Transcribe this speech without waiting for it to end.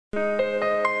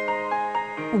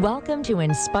Welcome to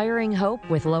Inspiring Hope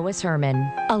with Lois Herman,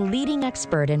 a leading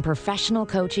expert in professional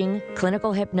coaching,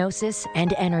 clinical hypnosis,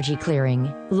 and energy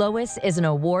clearing. Lois is an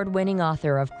award-winning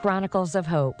author of Chronicles of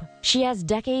Hope. She has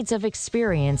decades of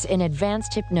experience in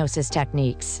advanced hypnosis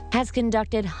techniques, has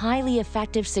conducted highly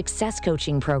effective success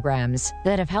coaching programs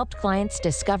that have helped clients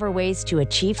discover ways to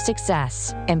achieve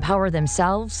success, empower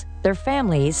themselves, their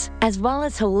families, as well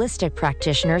as holistic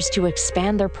practitioners to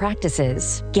expand their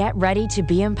practices. Get ready to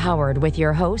be empowered with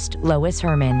your host, Lois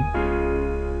Herman.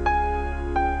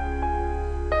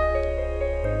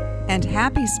 And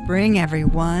happy spring,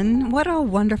 everyone. What a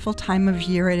wonderful time of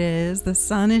year it is. The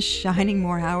sun is shining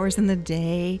more hours in the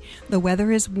day. The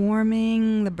weather is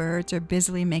warming. The birds are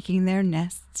busily making their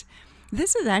nests.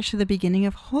 This is actually the beginning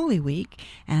of Holy Week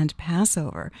and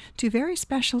Passover, two very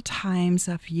special times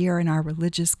of year in our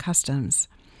religious customs.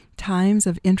 Times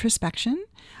of introspection,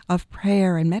 of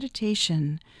prayer and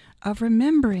meditation, of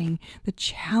remembering the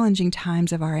challenging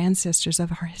times of our ancestors,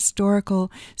 of our historical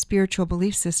spiritual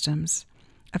belief systems,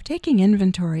 of taking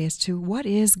inventory as to what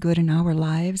is good in our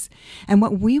lives and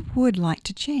what we would like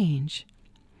to change.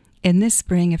 In this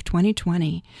spring of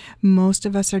 2020, most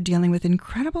of us are dealing with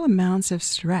incredible amounts of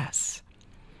stress.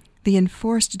 The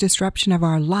enforced disruption of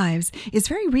our lives is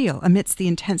very real amidst the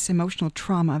intense emotional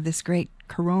trauma of this great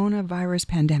coronavirus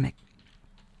pandemic.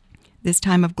 This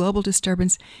time of global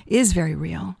disturbance is very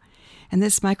real, and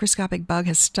this microscopic bug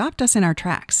has stopped us in our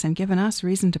tracks and given us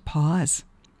reason to pause,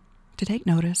 to take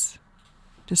notice,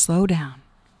 to slow down,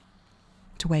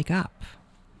 to wake up.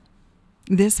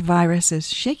 This virus is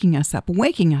shaking us up,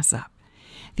 waking us up.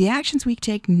 The actions we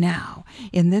take now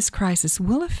in this crisis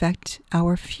will affect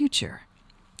our future.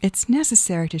 It's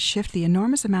necessary to shift the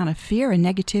enormous amount of fear and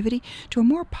negativity to a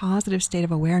more positive state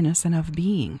of awareness and of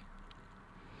being.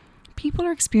 People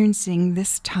are experiencing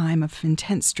this time of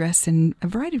intense stress in a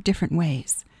variety of different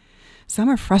ways. Some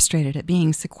are frustrated at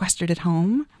being sequestered at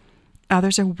home.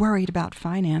 Others are worried about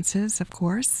finances, of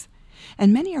course.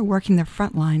 And many are working the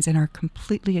front lines and are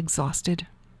completely exhausted.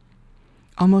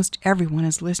 Almost everyone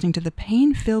is listening to the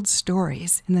pain-filled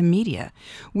stories in the media,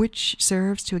 which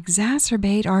serves to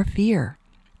exacerbate our fear.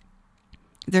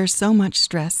 There's so much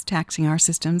stress taxing our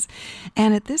systems,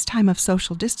 and at this time of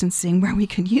social distancing where we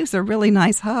could use a really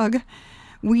nice hug,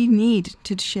 we need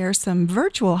to share some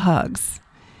virtual hugs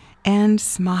and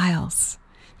smiles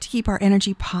to keep our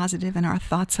energy positive and our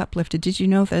thoughts uplifted. Did you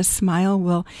know that a smile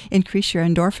will increase your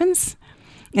endorphins?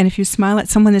 And if you smile at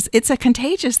someone, it's a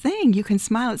contagious thing. You can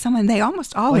smile at someone. They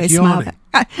almost always smile.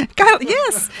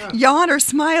 Yes, yawn or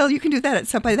smile. You can do that at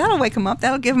somebody. That'll wake them up.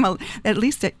 That'll give them at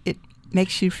least it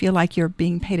makes you feel like you're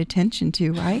being paid attention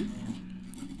to, right?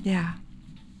 Yeah.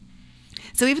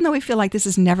 So even though we feel like this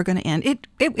is never going to end, it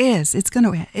is. It's going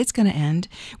to end.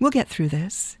 We'll get through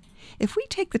this. If we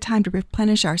take the time to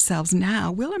replenish ourselves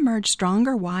now, we'll emerge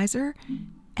stronger, wiser,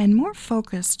 and more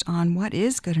focused on what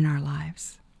is good in our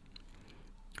lives.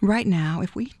 Right now,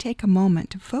 if we take a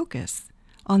moment to focus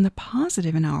on the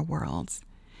positive in our worlds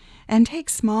and take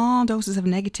small doses of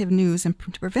negative news and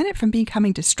to prevent it from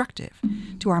becoming destructive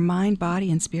to our mind, body,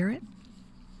 and spirit,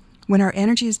 when our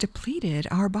energy is depleted,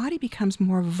 our body becomes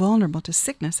more vulnerable to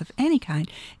sickness of any kind,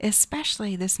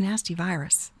 especially this nasty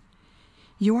virus.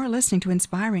 You are listening to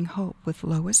Inspiring Hope with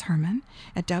Lois Herman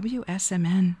at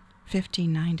WSMN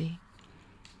 1590.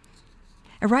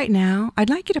 Right now,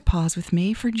 I'd like you to pause with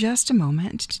me for just a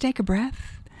moment to take a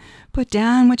breath. Put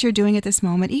down what you're doing at this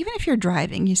moment. Even if you're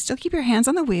driving, you still keep your hands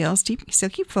on the wheels, still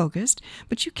keep focused,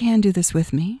 but you can do this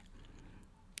with me.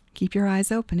 Keep your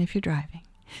eyes open if you're driving.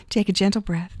 Take a gentle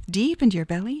breath deep into your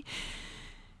belly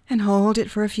and hold it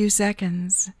for a few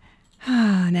seconds.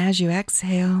 And as you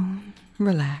exhale,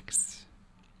 relax.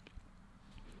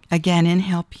 Again,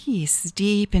 inhale peace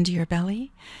deep into your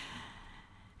belly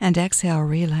and exhale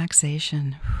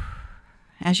relaxation.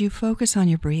 As you focus on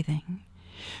your breathing,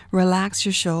 relax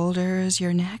your shoulders,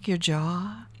 your neck, your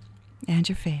jaw, and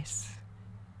your face.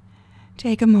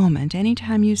 Take a moment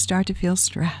anytime you start to feel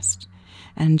stressed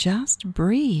and just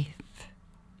breathe.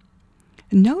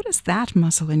 Notice that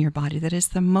muscle in your body that is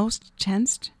the most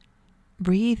tensed.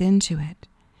 Breathe into it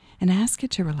and ask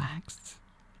it to relax.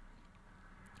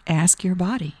 Ask your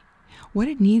body what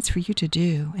it needs for you to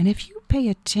do, and if you pay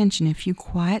attention, if you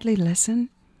quietly listen,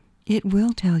 it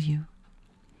will tell you.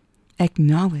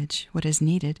 Acknowledge what is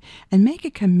needed and make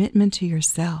a commitment to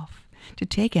yourself to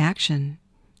take action,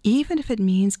 even if it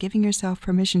means giving yourself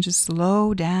permission to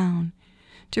slow down,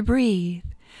 to breathe,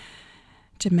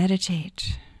 to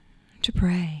meditate, to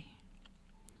pray.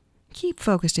 Keep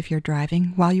focused if you're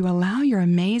driving while you allow your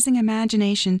amazing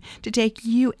imagination to take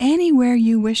you anywhere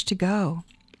you wish to go.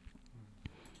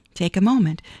 Take a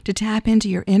moment to tap into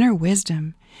your inner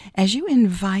wisdom as you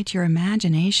invite your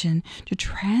imagination to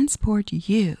transport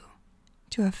you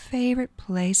to a favorite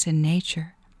place in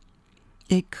nature.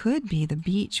 It could be the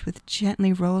beach with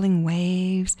gently rolling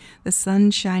waves, the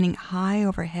sun shining high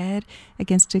overhead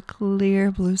against a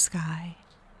clear blue sky.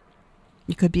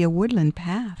 It could be a woodland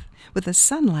path with the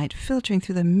sunlight filtering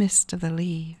through the mist of the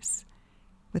leaves,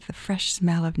 with the fresh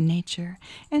smell of nature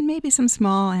and maybe some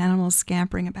small animals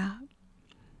scampering about.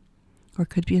 Or it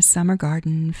could be a summer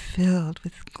garden filled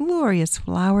with glorious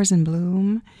flowers in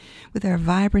bloom, with their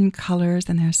vibrant colors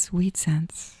and their sweet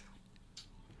scents.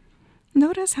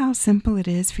 Notice how simple it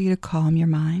is for you to calm your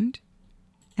mind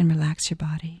and relax your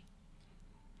body.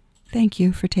 Thank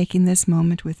you for taking this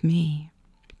moment with me.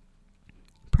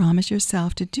 Promise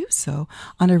yourself to do so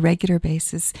on a regular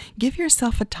basis. Give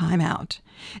yourself a timeout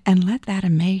and let that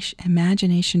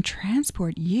imagination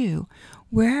transport you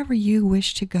wherever you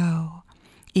wish to go.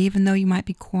 Even though you might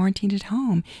be quarantined at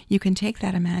home, you can take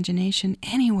that imagination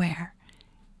anywhere.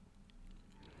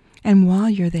 And while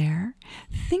you're there,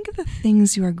 think of the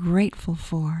things you are grateful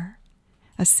for.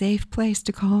 A safe place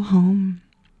to call home,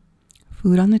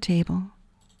 food on the table,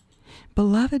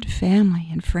 beloved family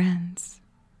and friends,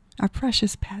 our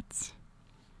precious pets,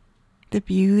 the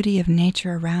beauty of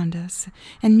nature around us,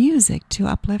 and music to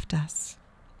uplift us.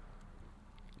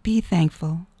 Be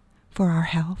thankful for our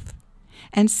health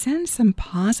and send some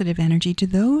positive energy to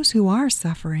those who are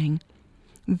suffering,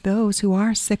 those who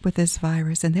are sick with this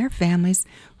virus and their families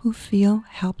who feel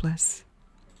helpless,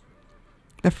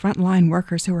 the frontline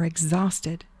workers who are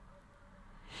exhausted,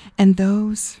 and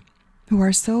those who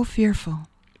are so fearful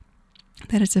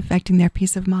that it's affecting their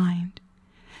peace of mind.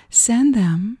 Send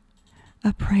them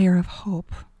a prayer of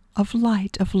hope, of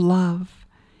light, of love.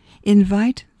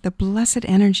 Invite the blessed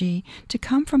energy to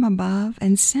come from above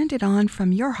and send it on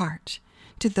from your heart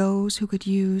to those who could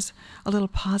use a little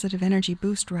positive energy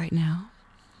boost right now.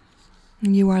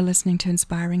 You are listening to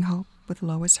Inspiring Hope with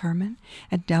Lois Herman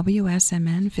at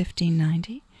WSMN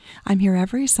 1590. I'm here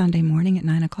every Sunday morning at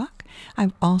 9 o'clock.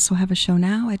 I also have a show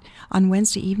now on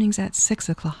Wednesday evenings at 6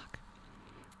 o'clock.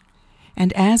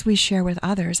 And as we share with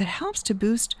others, it helps to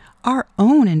boost our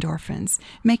own endorphins,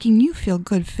 making you feel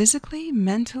good physically,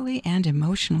 mentally, and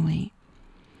emotionally.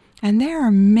 And there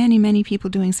are many, many people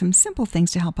doing some simple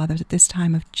things to help others at this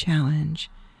time of challenge.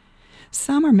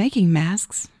 Some are making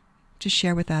masks to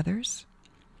share with others.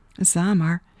 Some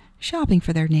are shopping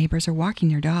for their neighbors or walking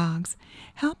their dogs,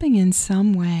 helping in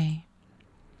some way.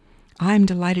 I'm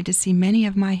delighted to see many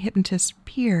of my hypnotist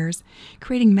peers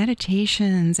creating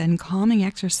meditations and calming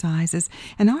exercises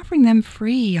and offering them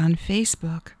free on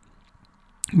Facebook.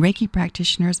 Reiki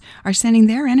practitioners are sending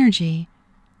their energy.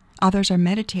 Others are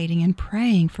meditating and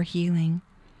praying for healing.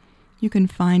 You can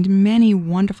find many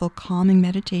wonderful calming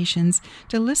meditations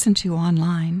to listen to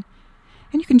online,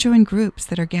 and you can join groups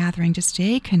that are gathering to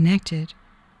stay connected.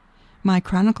 My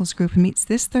Chronicles group meets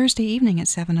this Thursday evening at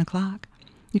 7 o'clock.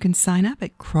 You can sign up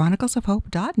at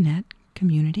chroniclesofhope.net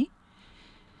community.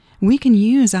 We can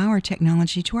use our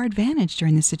technology to our advantage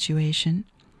during this situation.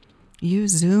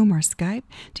 Use Zoom or Skype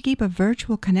to keep a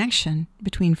virtual connection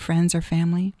between friends or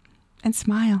family, and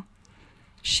smile.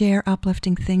 Share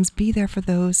uplifting things. Be there for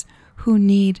those who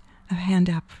need a hand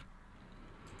up.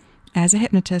 As a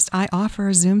hypnotist, I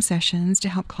offer Zoom sessions to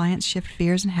help clients shift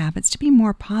fears and habits to be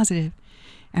more positive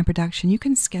and production. You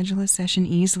can schedule a session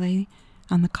easily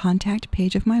on the contact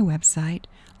page of my website,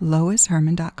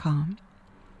 loisherman.com.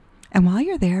 And while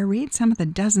you're there, read some of the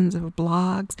dozens of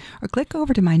blogs or click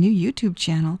over to my new YouTube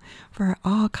channel for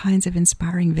all kinds of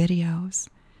inspiring videos.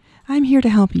 I'm here to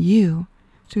help you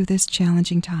through this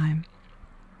challenging time.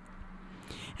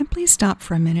 And please stop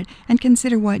for a minute and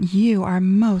consider what you are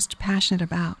most passionate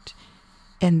about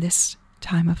in this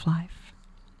time of life.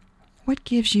 What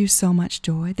gives you so much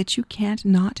joy that you can't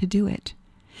not do it?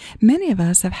 Many of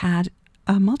us have had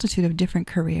a multitude of different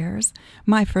careers.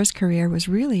 My first career was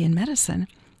really in medicine.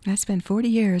 I spent 40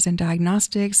 years in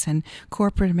diagnostics and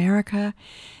corporate America.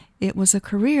 It was a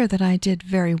career that I did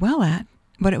very well at,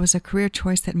 but it was a career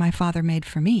choice that my father made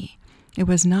for me. It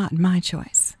was not my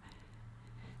choice.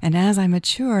 And as I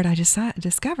matured, I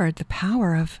discovered the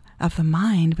power of the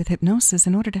mind with hypnosis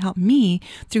in order to help me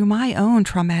through my own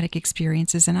traumatic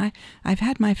experiences, and I've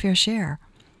had my fair share.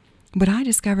 But I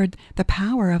discovered the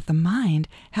power of the mind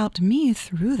helped me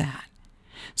through that.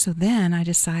 So then I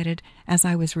decided, as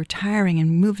I was retiring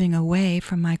and moving away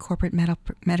from my corporate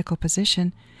medical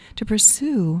position, to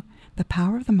pursue the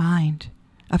power of the mind,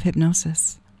 of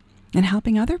hypnosis, and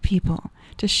helping other people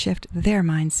to shift their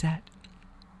mindset.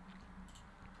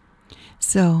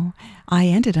 So I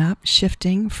ended up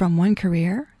shifting from one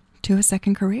career to a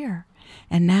second career.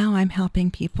 And now I'm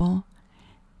helping people,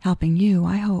 helping you,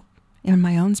 I hope, in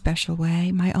my own special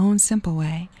way, my own simple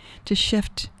way, to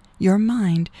shift your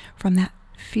mind from that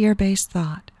fear-based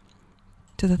thought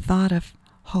to the thought of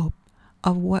hope,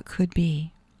 of what could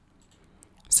be.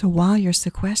 So while you're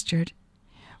sequestered,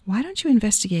 why don't you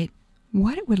investigate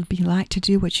what it would be like to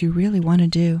do what you really want to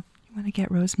do? You want to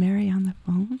get Rosemary on the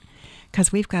phone?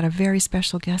 Because we've got a very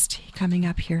special guest coming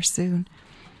up here soon.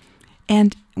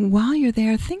 And while you're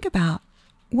there, think about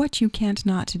what you can't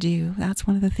not to do. That's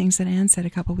one of the things that Anne said a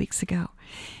couple weeks ago.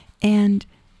 And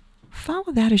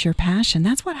follow that as your passion.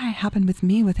 That's what happened with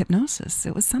me with hypnosis.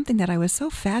 It was something that I was so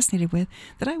fascinated with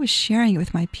that I was sharing it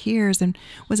with my peers and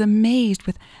was amazed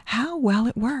with how well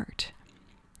it worked.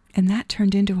 And that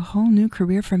turned into a whole new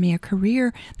career for me, a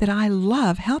career that I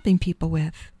love helping people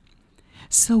with.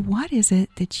 So what is it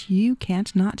that you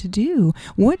can't not to do?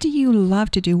 What do you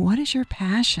love to do? What is your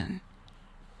passion?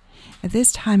 At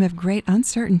this time of great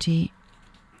uncertainty,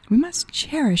 we must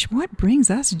cherish what brings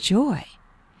us joy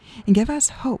and give us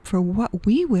hope for what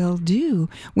we will do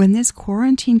when this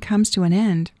quarantine comes to an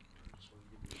end.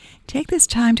 Take this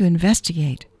time to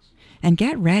investigate and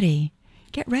get ready.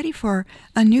 Get ready for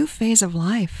a new phase of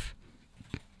life.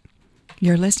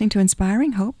 You're listening to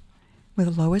Inspiring Hope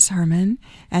with Lois Herman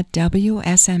at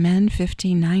WSMN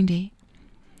 1590.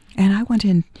 And I want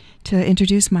to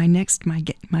introduce my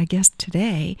guest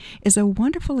today is a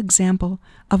wonderful example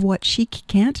of what she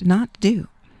can't not do.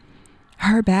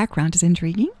 Her background is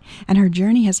intriguing, and her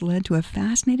journey has led to a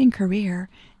fascinating career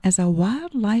as a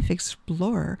wildlife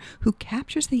explorer who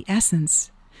captures the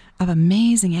essence of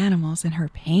amazing animals in her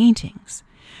paintings.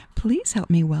 Please help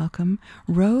me welcome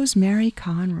Rosemary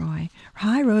Conroy.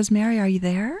 Hi, Rosemary, are you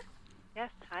there? Yes,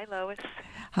 hi, Lois.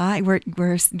 Hi, we're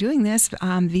doing this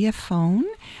via phone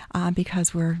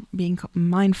because we're being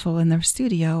mindful in the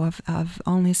studio of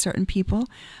only certain people.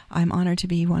 I'm honored to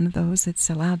be one of those that's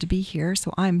allowed to be here,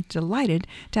 so I'm delighted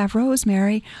to have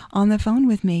Rosemary on the phone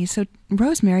with me. So,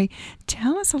 Rosemary,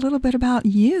 tell us a little bit about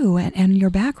you and your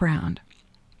background.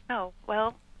 Oh,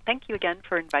 well, thank you again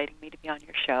for inviting me to be on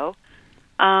your show.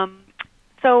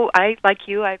 So I, like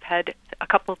you, I've had a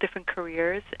couple of different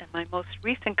careers, and my most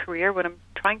recent career, what I'm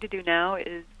trying to do now,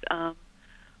 is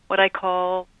what I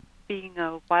call being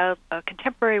a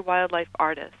contemporary wildlife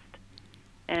artist.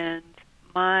 And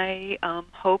my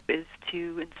hope is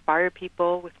to inspire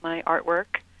people with my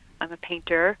artwork. I'm a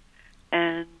painter,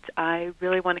 and I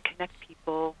really want to connect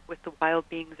people with the wild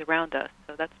beings around us.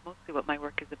 So that's mostly what my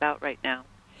work is about right now.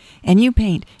 And you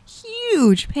paint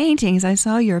huge paintings. I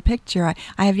saw your picture.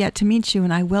 I have yet to meet you,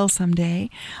 and I will someday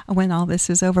when all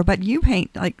this is over. But you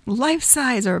paint like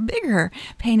life-size or bigger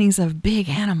paintings of big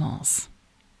animals.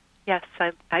 Yes,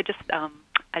 I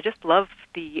just love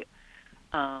the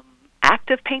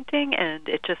act of painting, and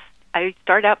I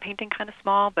started out painting kind of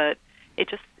small, but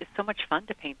it's so much fun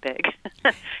to paint big.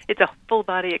 It's a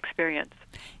full-body experience.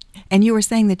 And you were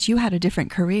saying that you had a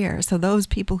different career. So those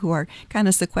people who are kind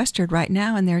of sequestered right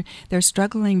now and they're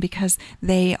struggling because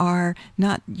they are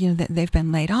not, they've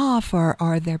been laid off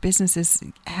or their business is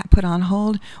put on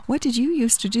hold. What did you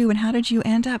used to do, and how did you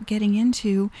end up getting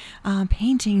into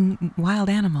painting wild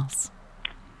animals?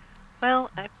 Well,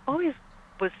 I always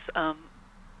was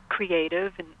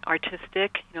creative and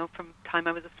artistic, from the time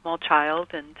I was a small child,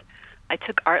 and I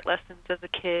took art lessons as a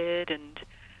kid, and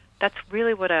that's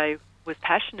really what I was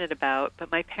passionate about.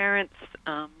 But my parents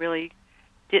really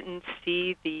didn't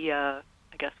see the,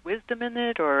 wisdom in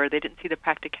it, or they didn't see the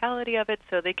practicality of it,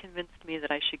 so they convinced me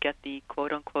that I should get the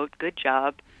quote-unquote good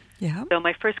job. Yeah. So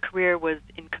my first career was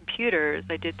in computers.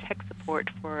 I did tech support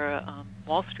for a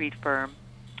Wall Street firm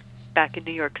back in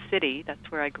New York City.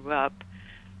 That's where I grew up.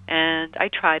 And I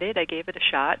tried it. I gave it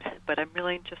a shot, but I'm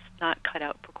really just not cut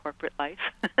out for corporate life.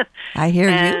 I hear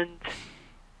you.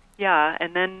 Yeah,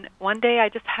 and then one day I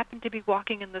just happened to be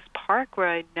walking in this park where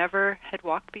I never had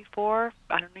walked before.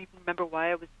 I don't even remember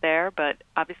why I was there, but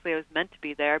obviously I was meant to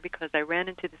be there because I ran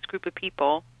into this group of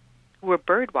people who were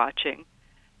bird watching,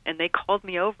 and they called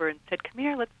me over and said, "Come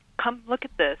here, let's come look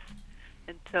at this."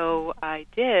 And so I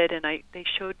did, and they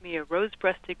showed me a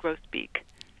rose-breasted grosbeak,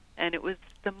 and it was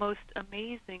the most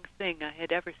amazing thing I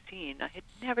had ever seen. I had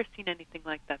never seen anything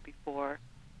like that before,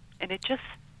 and it just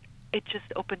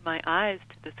opened my eyes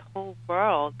to this whole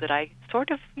world that I sort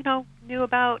of, knew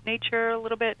about nature a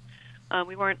little bit.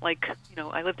 We weren't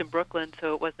I lived in Brooklyn,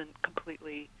 so it wasn't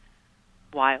completely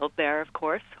wild there, of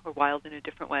course, or wild in a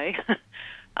different way.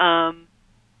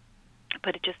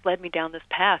 But it just led me down this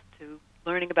path to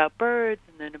learning about birds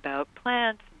and then about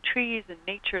plants and trees and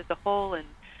nature as a whole, and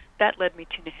that led me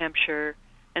to New Hampshire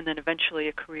and then eventually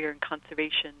a career in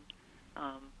conservation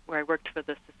where I worked for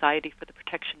the Society for the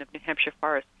Protection of New Hampshire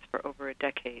Forests for over a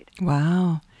decade.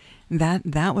 Wow.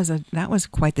 That was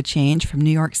quite the change from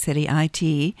New York City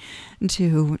IT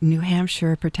to New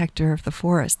Hampshire Protector of the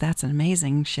Forest. That's an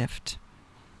amazing shift.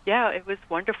 Yeah, it was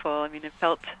wonderful. I mean, I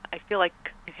feel like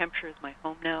New Hampshire is my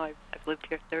home now. I've lived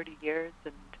here 30 years,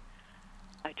 and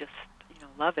I just,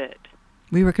 love it.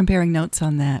 We were comparing notes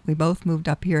on that. We both moved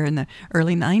up here in the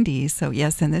early 90s. So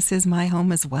yes, and this is my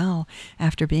home as well.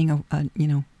 After being a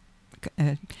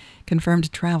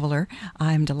confirmed traveler,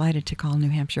 I'm delighted to call New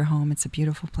Hampshire home. It's a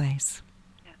beautiful place.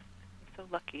 Yes, I'm so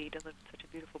lucky to live in such a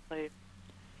beautiful place.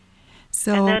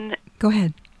 So, and then, go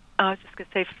ahead. I was just going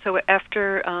to say, so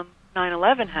after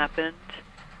 9/11 happened,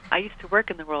 I used to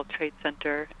work in the World Trade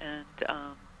Center, and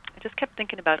I just kept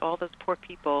thinking about all those poor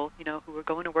people, who were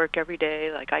going to work every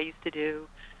day like I used to do,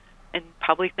 and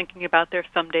probably thinking about their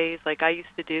some days like I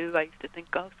used to do. I used to think,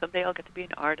 oh, someday I'll get to be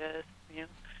an artist,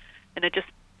 and it just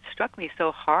struck me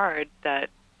so hard that,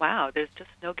 wow, there's just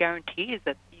no guarantees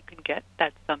that you can get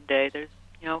that someday. There's,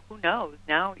 who knows?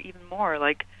 Now even more,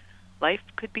 like, life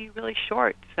could be really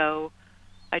short. So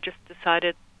I just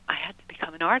decided I had to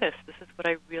become an artist. This is what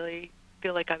I really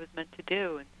feel like I was meant to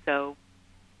do. And so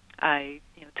I,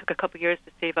 took a couple years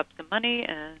to save up some money,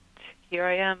 and here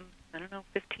I am,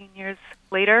 15 years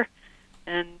later,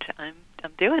 and I'm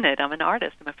doing it. I'm an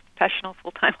artist. I'm a professional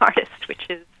full-time artist, which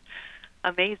is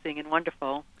amazing and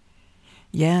wonderful.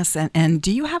 Yes, and do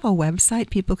you have a website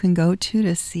people can go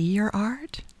to see your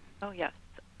art? Oh, yes.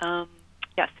 Yes,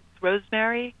 it's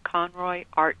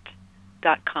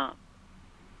rosemaryconroyart.com.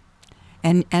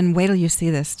 And wait till you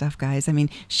see this stuff, guys. I mean,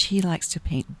 she likes to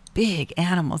paint big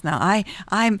animals. Now, I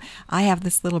have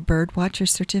this little bird watcher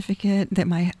certificate that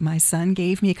my son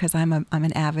gave me because I'm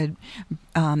an avid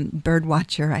bird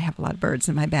watcher. I have a lot of birds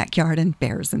in my backyard and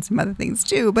bears and some other things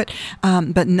too. But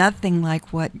nothing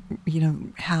like what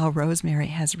how Rosemary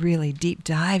has really deep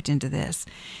dived into this.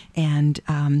 And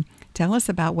tell us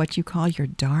about what you call your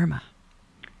Dharma.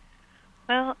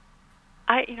 Well,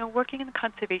 working in the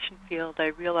conservation field, I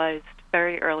realized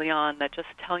very early on that just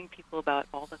telling people about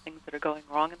all the things that are going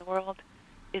wrong in the world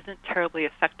isn't terribly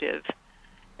effective.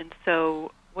 And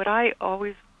so what I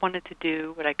always wanted to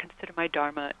do, what I consider my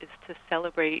Dharma, is to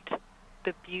celebrate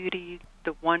the beauty,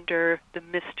 the wonder, the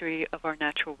mystery of our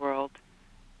natural world.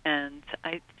 And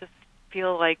I just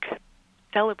feel like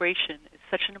celebration is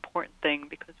such an important thing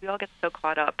because we all get so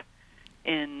caught up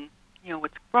in,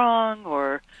 what's wrong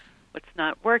or what's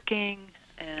not working,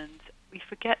 and we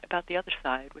forget about the other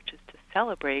side, which is to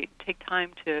celebrate, take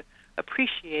time to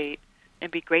appreciate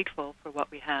and be grateful for what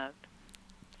we have.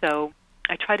 So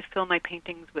I try to fill my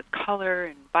paintings with color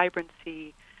and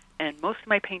vibrancy, and most of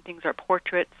my paintings are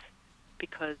portraits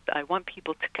because I want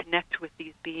people to connect with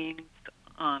these beings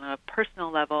on a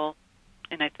personal level.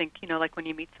 And I think, like when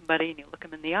you meet somebody and you look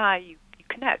them in the eye, you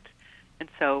connect. And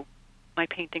so my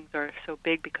paintings are so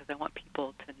big because I want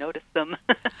people to notice them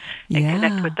and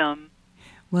connect with them.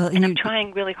 Well, and I'm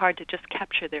trying really hard to just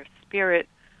capture their spirit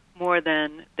more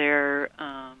than their.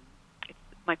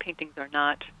 My paintings are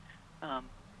not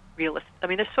realistic. I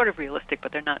mean, they're sort of realistic,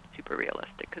 but they're not super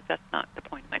realistic because that's not the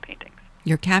point of my paintings.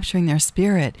 You're capturing their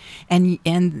spirit, and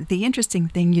the interesting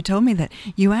thing, you told me that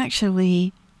you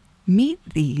actually meet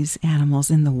these animals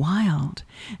in the wild.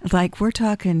 Like we're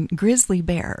talking grizzly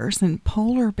bears and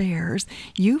polar bears.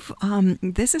 You've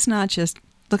this is not just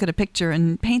look at a picture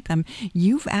and paint them.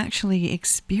 You've actually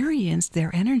experienced their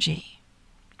energy.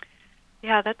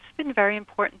 Yeah, that's been very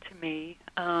important to me.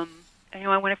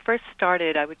 When I first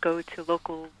started, I would go to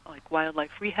local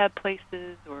wildlife rehab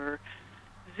places or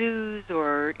zoos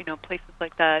or places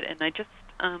like that, and I just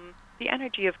the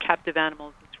energy of captive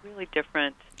animals is really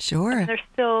different. Sure. And I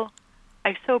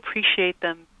so appreciate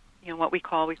them. What we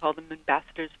call them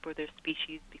ambassadors for their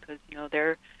species because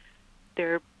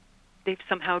they've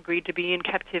somehow agreed to be in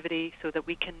captivity so that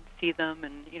we can see them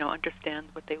and understand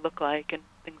what they look like and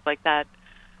things like that.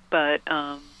 But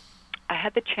I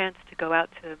had the chance to go out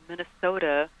to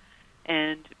Minnesota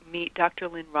and meet Dr.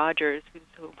 Lynn Rogers, who's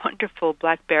a wonderful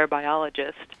black bear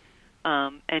biologist.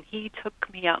 And he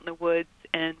took me out in the woods,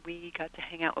 and we got to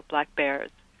hang out with black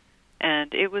bears.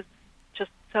 And it was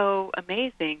just so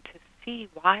amazing to see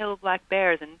wild black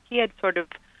bears. And he had sort of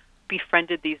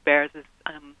befriended these bears.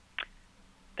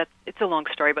 It's a long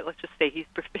story, but let's just say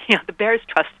the bears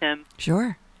trust him.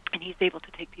 Sure. And he's able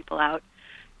to take people out.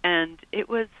 And it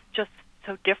was just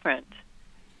so different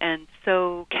and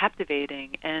so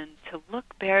captivating. And to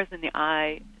look bears in the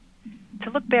eye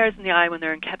when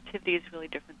they're in captivity is really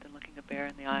different than looking a bear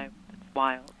in the eye that's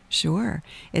wild. Sure.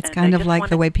 It's And kind I of just like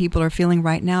the wanted- way people are feeling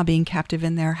right now, being captive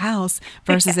in their house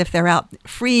versus if they're out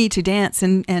free to dance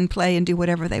and play and do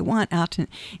whatever they want out.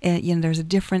 There's a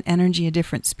different energy, a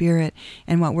different spirit.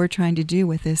 And what we're trying to do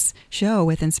with this show,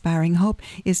 with Inspiring Hope,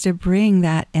 is to bring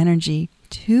that energy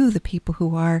to the people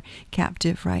who are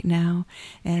captive right now.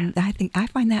 And I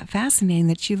find that fascinating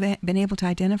that you've been able to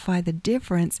identify the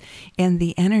difference in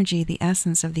the energy, the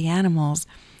essence of the animals,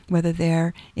 whether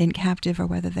they're in captive or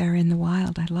whether they're in the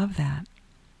wild. I love that.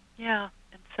 Yeah,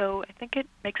 and so I think it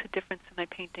makes a difference in my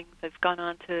paintings. I've gone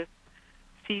on to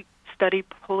study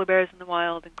polar bears in the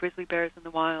wild and grizzly bears in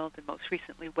the wild, and most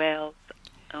recently whales.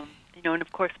 And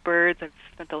of course birds. I've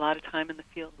spent a lot of time in the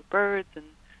field with birds, and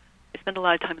I spend a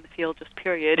lot of time in the field just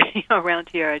period. Around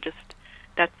here,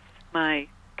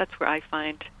 that's where I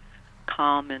find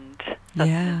calm and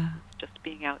sustenance, just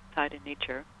being outside in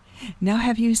nature. Now,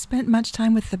 have you spent much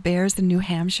time with the bears in New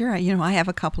Hampshire? I have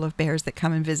a couple of bears that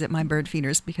come and visit my bird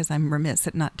feeders because I'm remiss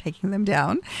at not taking them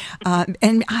down.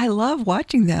 And I love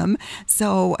watching them.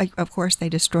 So, of course, they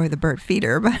destroy the bird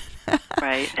feeder. But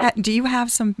right. Do you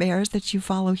have some bears that you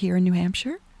follow here in New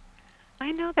Hampshire?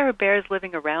 I know there are bears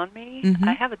living around me. Mm-hmm.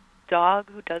 I have a dog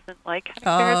who doesn't like having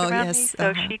bears around me,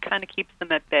 so she kind of keeps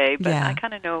them at bay. But I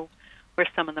kind of know where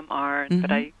some of them are. Mm-hmm.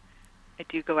 But I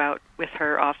do go out with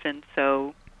her often,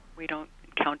 so we don't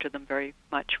encounter them very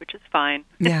much, which is fine.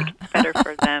 Yeah. It's better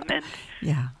for them and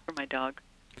for my dog.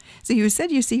 So you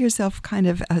said you see yourself kind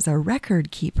of as a record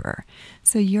keeper.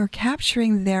 So you're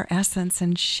capturing their essence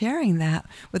and sharing that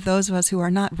with those of us who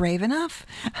are not brave enough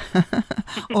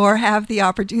or have the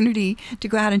opportunity to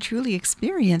go out and truly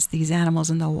experience these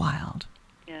animals in the wild.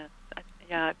 Yes.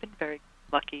 I've been very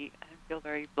lucky. I feel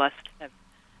very blessed to have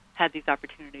had these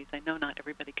opportunities. I know not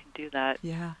everybody can do that.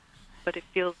 Yeah. But it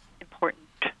feels important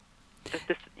that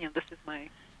this is my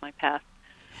path.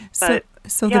 But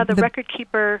so the record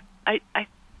keeper, I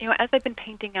as I've been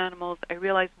painting animals, I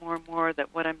realize more and more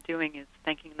that what I'm doing is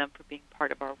thanking them for being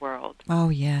part of our world. Oh,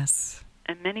 yes.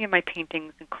 And many of my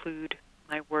paintings include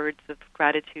my words of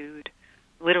gratitude.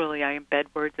 Literally, I embed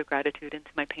words of gratitude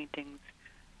into my paintings.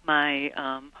 My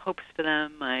hopes for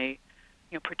them, my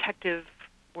protective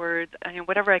words,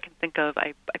 whatever I can think of,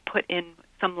 I put in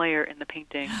some layer in the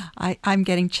painting. I'm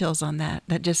getting chills on that.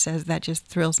 That just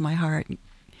thrills my heart.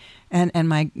 And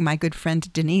my good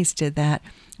friend Denise did that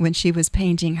when she was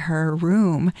painting her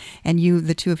room, and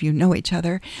the two of you know each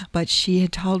other, but she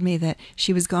had told me that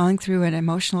she was going through an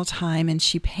emotional time, and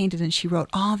she painted and she wrote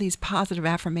all these positive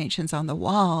affirmations on the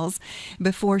walls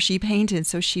before she painted.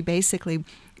 So she basically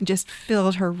just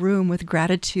filled her room with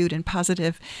gratitude and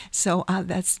positive. So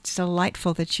that's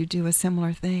delightful that you do a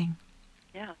similar thing.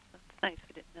 Yeah, that's nice.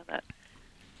 I didn't know that.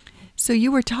 So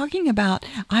you were talking about,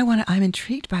 I'm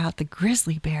intrigued about the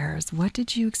grizzly bears. What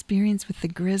did you experience with the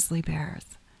grizzly bears?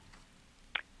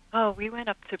 Oh, we went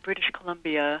up to British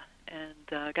Columbia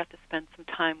and got to spend some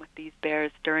time with these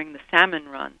bears during the salmon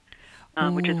run,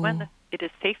 which is when it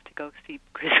is safe to go see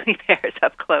grizzly bears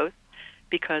up close,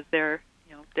 because they're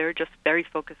just very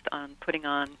focused on putting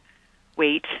on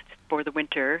weight for the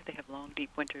winter. They have long,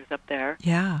 deep winters up there.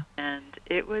 Yeah. And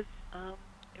it was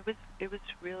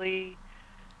really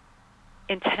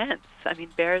intense. I mean,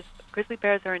 grizzly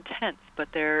bears are intense, but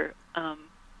they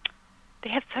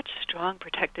have such strong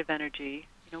protective energy.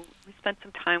 We spent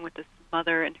some time with this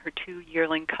mother and her 2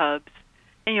 yearling cubs,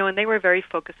 and they were very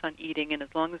focused on eating, and as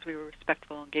long as we were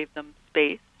respectful and gave them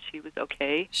space, she was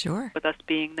okay with us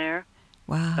being there.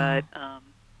 Wow. But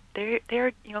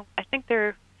they're I think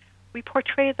we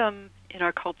portray them in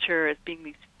our culture as being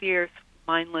these fierce,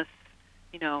 mindless,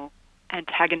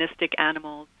 antagonistic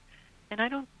animals, and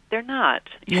they're not.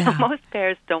 Most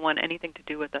bears don't want anything to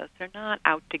do with us. They're not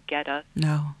out to get us.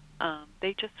 No.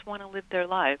 They just want to live their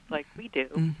lives like we do.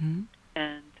 Mm-hmm.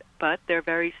 But they're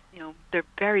very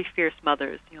fierce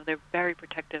mothers. They're very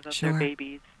protective of their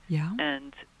babies. Yeah.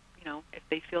 And if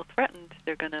they feel threatened,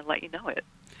 they're going to let you know it.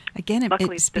 Again,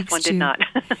 luckily, it speaks this one did not.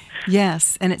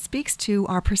 Yes, and it speaks to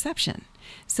our perception.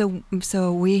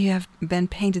 So we have been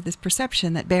painted this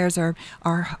perception that bears are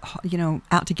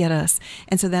out to get us,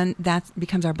 and so then that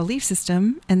becomes our belief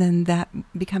system, and then that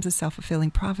becomes a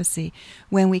self-fulfilling prophecy.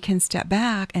 When we can step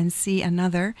back and see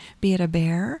another, be it a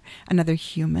bear, another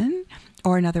human,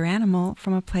 or another animal,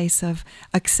 from a place of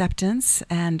acceptance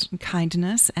and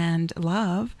kindness and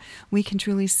love, we can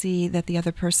truly see that the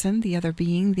other person, the other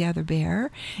being, the other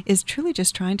bear, is truly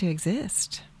just trying to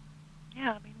exist.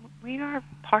 Yeah, I mean, we are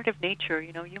part of nature.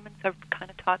 Humans are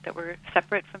kind of taught that we're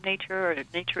separate from nature, or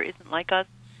that nature isn't like us.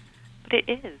 But it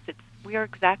is. We are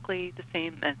exactly the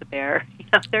same as a bear.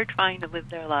 They're trying to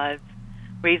live their lives,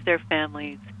 raise their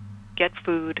families, get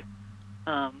food,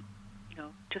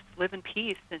 just live in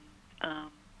peace, and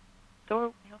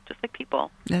so just like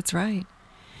people. That's right.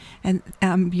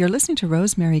 And you're listening to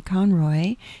Rosemary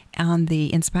Conroy on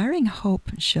the Inspiring Hope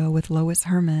show with Lois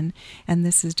Herman, and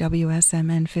this is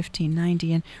WSMN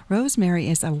 1590. And Rosemary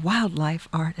is a wildlife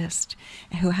artist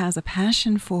who has a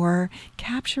passion for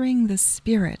capturing the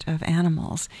spirit of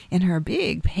animals in her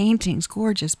big paintings,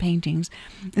 gorgeous paintings.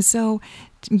 So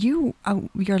your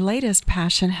latest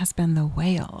passion has been the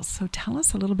whales. So tell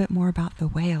us a little bit more about the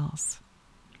whales.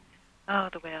 Oh,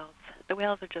 the whales. The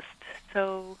whales are just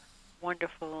so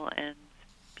wonderful and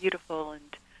beautiful,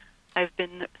 and I've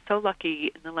been so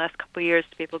lucky in the last couple of years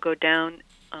to be able to go down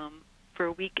for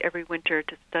a week every winter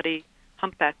to study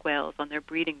humpback whales on their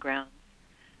breeding grounds,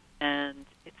 and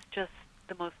it's just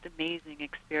the most amazing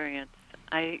experience.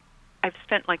 I've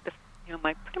spent my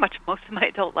pretty much most of my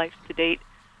adult life to date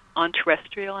on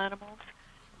terrestrial animals,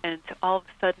 and to all of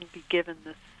a sudden be given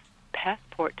this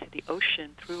passport to the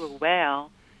ocean through a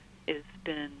whale has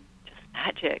been just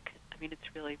magic. I mean,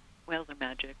 it's really, whales are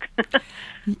magic.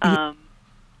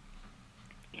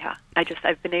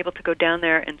 I've been able to go down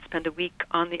there and spend a week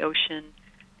on the ocean,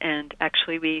 and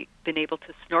actually we've been able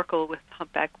to snorkel with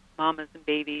humpback mamas and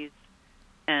babies,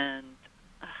 and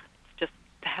it's just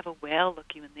to have a whale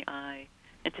look you in the eye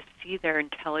and to see their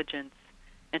intelligence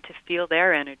and to feel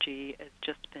their energy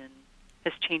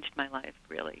has changed my life,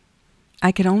 really.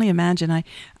 I can only imagine.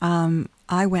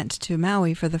 I went to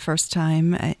Maui for the first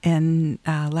time in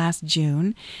last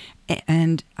June,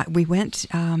 and we went.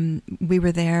 We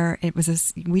were there.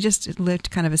 We just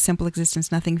lived kind of a simple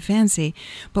existence, nothing fancy,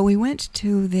 but we went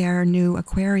to their new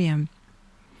aquarium.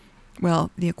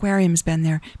 Well, the aquarium's been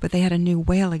there, but they had a new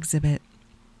whale exhibit.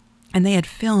 And they had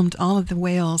filmed all of the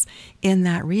whales in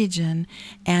that region,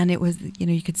 and it was,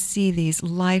 you could see these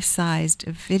life-sized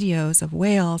videos of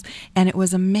whales, and it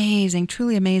was amazing,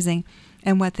 truly amazing.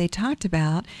 And what they talked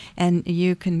about, and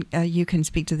you can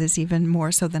speak to this even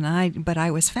more so than I, but I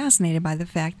was fascinated by the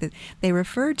fact that they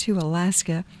referred to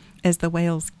Alaska as the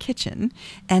whale's kitchen,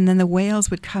 and then the whales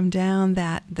would come down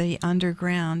the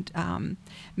underground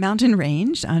mountain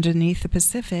range underneath the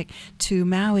Pacific to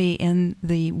Maui in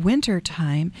the winter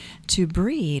time to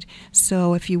breed.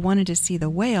 So if you wanted to see the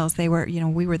whales, they were,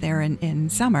 we were there in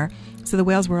summer, so the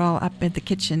whales were all up at the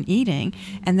kitchen eating,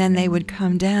 and then they would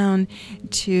come down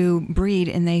to breed,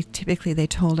 and they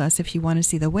told us if you want to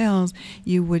see the whales,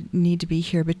 you would need to be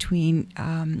here between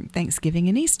Thanksgiving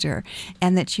and Easter,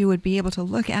 and that you would be able to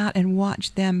look out and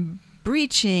watch them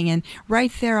breaching, and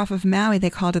right there off of Maui, they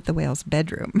called it the whale's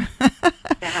bedroom.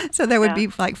 Yeah. So there would be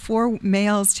like 4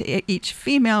 males to each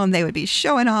female, and they would be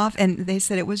showing off, and they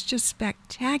said it was just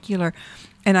spectacular.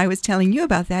 And I was telling you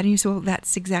about that, and you said, well,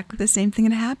 that's exactly the same thing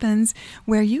that happens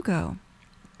where you go.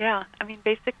 Yeah, I mean,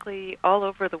 basically all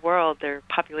over the world there are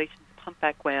populations of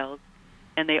humpback whales,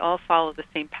 and they all follow the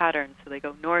same pattern. So they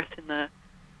go north in the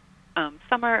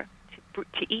summer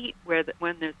to eat, when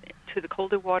there's to the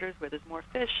colder waters where there's more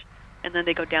fish, and then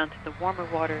they go down to the warmer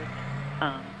waters,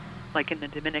 like in the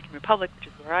Dominican Republic, which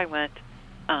is where I went.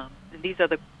 And these are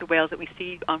the whales that we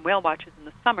see on whale watches in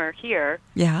the summer here.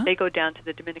 Yeah. They go down to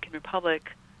the Dominican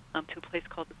Republic to a place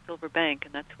called the Silver Bank,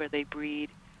 and that's where they breed.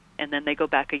 And then they go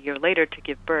back a year later to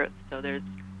give birth. So there's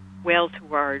whales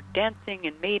who are dancing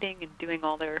and mating and doing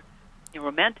all their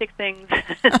romantic things.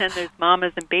 And then there's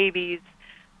mamas and babies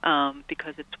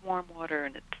because it's warm water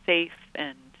and it's safe,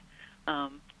 and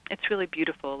it's really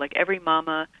beautiful. Like every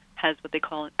mama has what they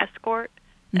call an escort,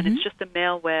 and it's just a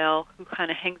male whale who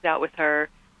kind of hangs out with her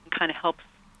and kind of helps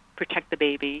protect the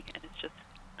baby. And it's just,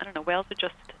 I don't know, whales are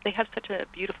just, they have such a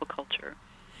beautiful culture.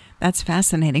 That's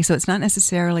fascinating. So it's not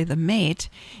necessarily the mate,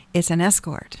 it's an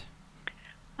escort.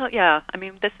 Well, yeah. I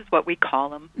mean, this is what we call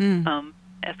them.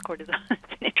 Escort is an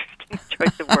interesting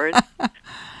choice of words.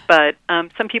 But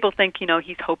some people think,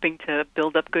 he's hoping to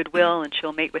build up goodwill and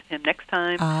she'll mate with him next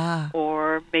time.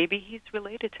 Or maybe he's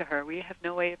related to her. We have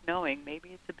no way of knowing. Maybe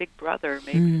it's a big brother.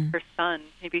 Maybe it's her son.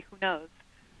 Maybe, who knows?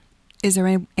 Is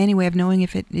there any way of knowing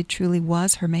if it truly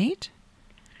was her mate?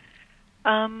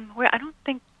 Well, I don't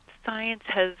think science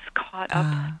has caught up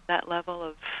to that level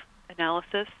of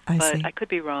analysis, but see. I could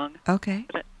be wrong. Okay.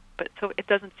 But so it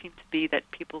doesn't seem to be that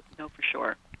people know for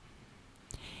sure.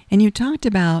 And you talked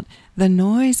about the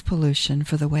noise pollution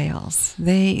for the whales.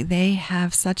 They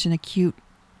have such an acute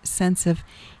sense of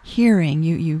hearing.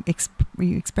 You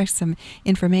expressed some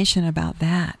information about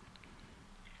that.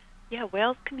 Yeah,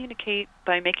 whales communicate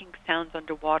by making sounds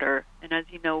underwater. And as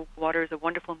you know, water is a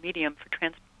wonderful medium for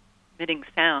transmitting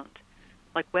sound.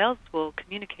 Like whales will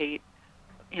communicate,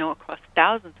 across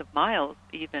thousands of miles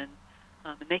even,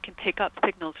 and they can pick up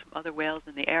signals from other whales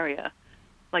in the area.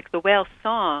 Like the whale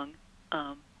song,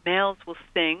 males will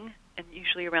sing, and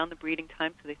usually around the breeding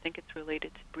time, so they think it's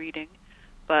related to breeding.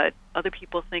 But other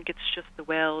people think it's just the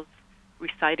whales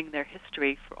reciting their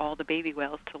history for all the baby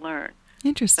whales to learn.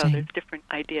 Interesting. So there's different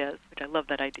ideas, which I love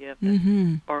that idea of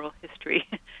the oral history.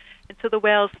 And so the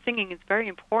whales singing is very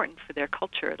important for their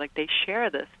culture. Like they share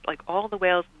this. Like all the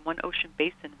whales in one ocean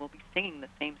basin will be singing the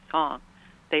same song.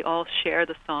 They all share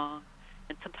the song,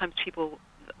 and sometimes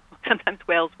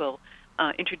whales will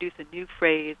introduce a new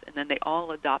phrase, and then they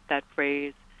all adopt that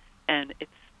phrase, and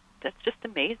that's just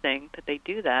amazing that they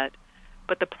do that.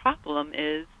 But the problem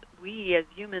is we as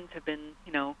humans have been,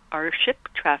 our ship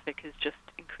traffic has just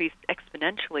increased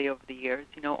exponentially over the years.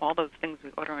 All those things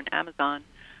we order on Amazon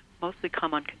mostly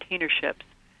come on container ships,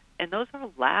 and those are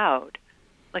loud.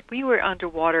 Like we were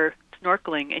underwater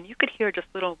snorkeling, and you could hear just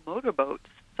little motorboats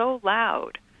so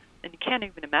loud, and you can't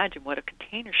even imagine what a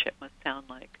container ship must sound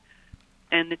like.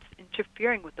 And it's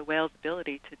interfering with the whale's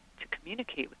ability to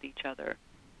communicate with each other.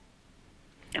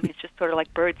 I mean, it's just sort of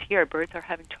like birds here. Birds are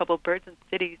having trouble. Birds in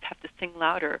cities have to sing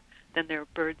louder than their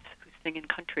birds who sing in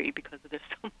country because there's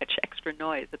so much extra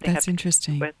noise that they have That's to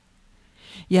interesting. with.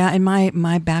 Yeah, in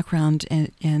my background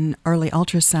in early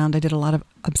ultrasound, I did a lot of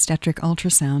obstetric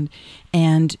ultrasound,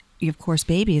 and of course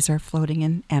babies are floating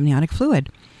in amniotic fluid.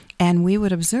 And we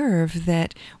would observe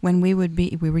that when we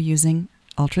were using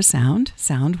ultrasound,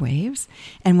 sound waves,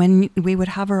 and when we would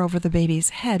hover over the baby's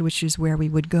head, which is where we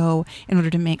would go in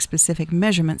order to make specific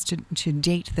measurements to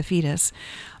date the fetus,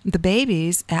 the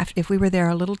babies, if we were there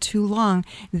a little too long,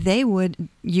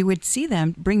 you would see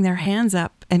them bring their hands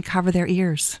up and cover their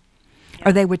ears.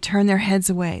 Or they would turn their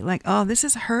heads away, like, oh, this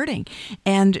is hurting.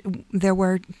 And there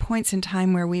were points in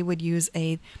time where we would use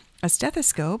a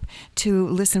stethoscope to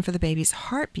listen for the baby's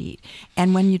heartbeat.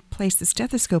 And when you'd place the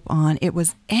stethoscope on, it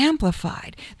was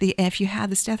amplified. If you had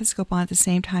the stethoscope on at the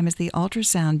same time as the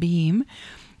ultrasound beam,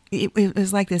 it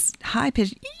was like this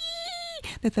high-pitched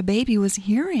that the baby was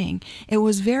hearing. It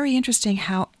was very interesting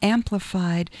how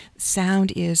amplified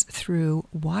sound is through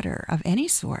water of any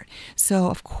sort. So,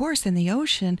 of course, in the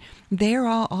ocean,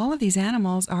 all of these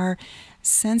animals are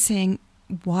sensing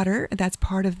water. That's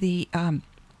part of the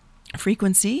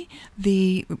frequency.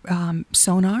 The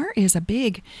sonar is a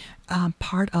big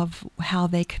part of how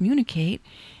they communicate.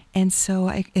 And so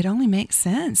it only makes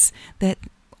sense that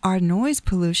our noise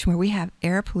pollution, where we have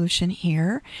air pollution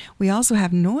here, we also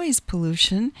have noise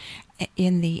pollution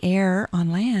in the air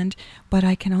on land, but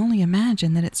I can only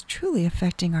imagine that it's truly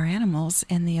affecting our animals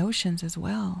and the oceans as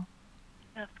well.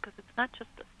 Yes, because it's not just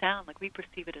a sound, like we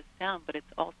perceive it as sound, but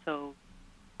it's also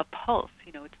a pulse,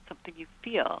 it's something you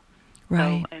feel.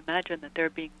 Right. So I imagine that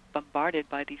they're being bombarded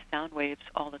by these sound waves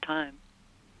all the time.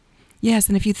 Yes,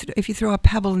 and if you throw a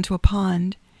pebble into a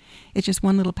pond, it's just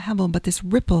one little pebble, but this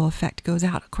ripple effect goes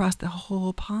out across the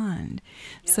whole pond.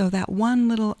 Yeah. So that one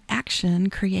little action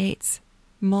creates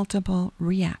multiple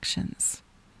reactions.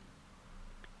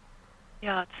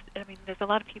 Yeah, there's a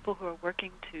lot of people who are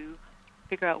working to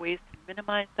figure out ways to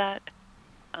minimize that,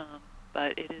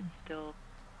 but it is still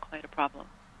quite a problem.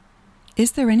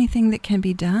 Is there anything that can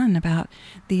be done about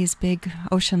these big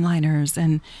ocean liners?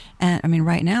 And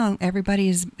right now everybody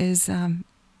is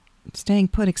staying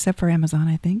put except for Amazon,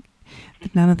 I think.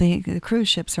 None of the cruise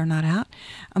ships are not out,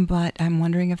 but I'm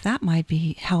wondering if that might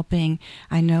be helping.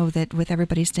 I know that with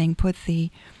everybody staying put, the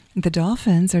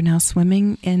dolphins are now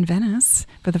swimming in Venice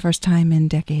for the first time in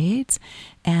decades,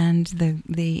 and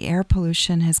the air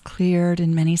pollution has cleared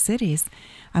in many cities.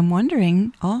 I'm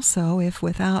wondering also if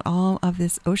without all of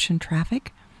this ocean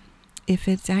traffic, if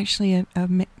it's actually a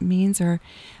means or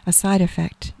a side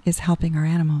effect is helping our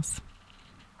animals.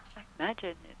 I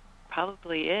imagine it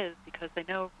probably is, because I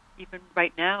know even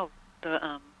right now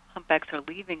the humpbacks are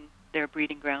leaving their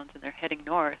breeding grounds and they're heading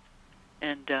north.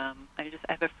 And I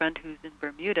have a friend who's in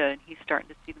Bermuda, and he's starting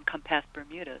to see them come past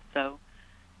Bermuda. So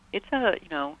it's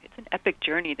it's an epic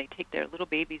journey. They take their little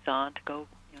babies on to go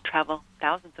travel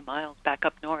thousands of miles back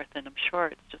up north, and I'm sure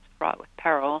it's just fraught with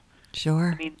peril.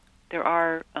 Sure. I mean, there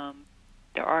are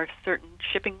certain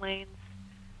shipping lanes,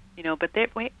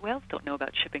 but whales don't know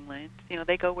about shipping lanes.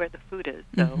 They go where the food is.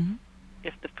 So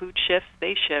if the food shifts,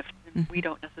 they shift, and we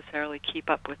don't necessarily keep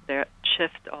up with their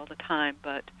shift all the time.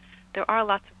 But there are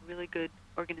lots of really good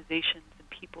organizations and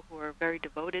people who are very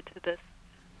devoted to this.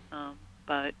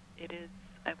 But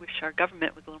I wish our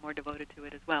government was a little more devoted to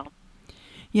it as well.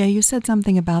 Yeah, you said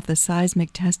something about the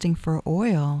seismic testing for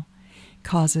oil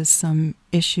causes some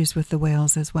issues with the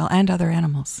whales as well, and other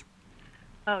animals.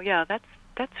 Oh, yeah, that's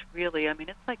really,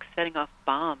 it's like setting off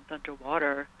bombs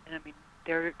underwater. And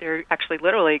they're actually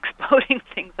literally exploding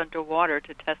things underwater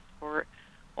to test for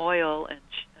oil and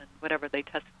whatever they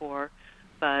test for.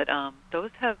 But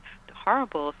those have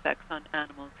horrible effects on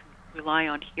animals who rely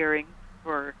on hearing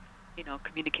for,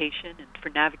 communication and for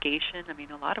navigation. I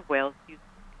mean, a lot of whales use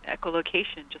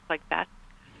echolocation just like that,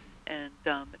 and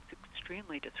it's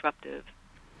extremely disruptive.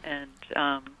 And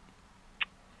I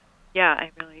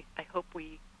hope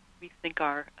we rethink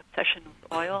our obsession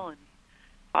with oil and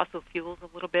fossil fuels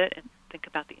a little bit and think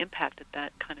about the impact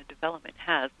that kind of development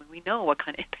has. I mean, we know what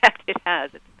kind of impact it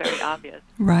has. It's very obvious.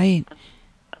 Right.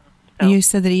 So, you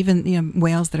said that even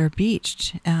whales that are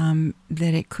beached, that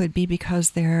it could be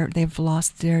because they've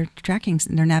lost their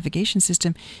their navigation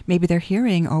system. Maybe their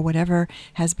hearing or whatever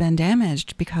has been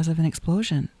damaged because of an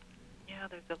explosion. Yeah,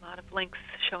 there's a lot of links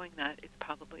showing that it's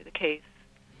probably the case.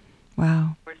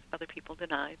 Wow. Of course, other people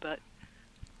deny, but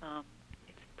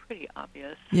it's pretty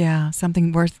obvious. Yeah,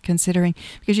 something worth considering.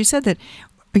 Because you said that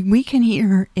we can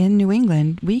hear in New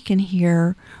England, we can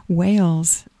hear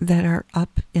whales that are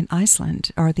up in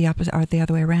Iceland, or the opposite, or the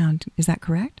other way around. Is that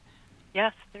correct?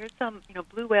 Yes, there's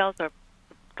blue whales are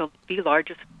the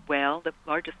largest whale, the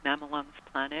largest mammal on this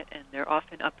planet, and they're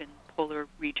often up in polar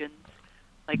regions,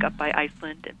 like up by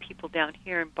Iceland. And people down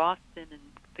here in Boston and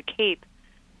the Cape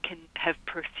can have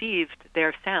perceived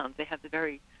their sounds. They have the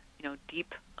very,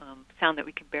 deep sound that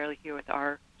we can barely hear with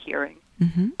our hearing,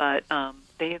 but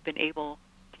they have been able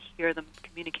to hear them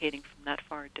communicating from that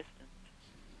far a distance.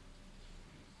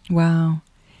 Wow.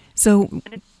 So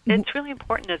and it's really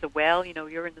important as a whale.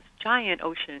 You're in this giant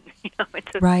ocean. And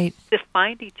right. to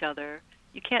find each other,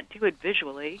 you can't do it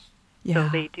visually. Yeah. So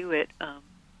they do it,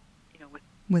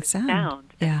 with sound. And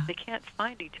Yeah. if they can't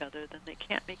find each other, then they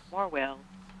can't make more whales.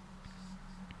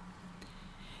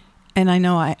 And I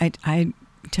know I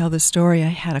tell the story. I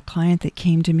had a client that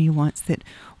came to me once that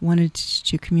wanted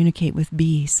to communicate with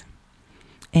bees.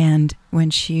 And when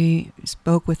she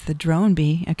spoke with the drone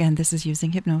bee, again, this is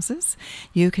using hypnosis,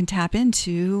 you can tap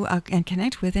into and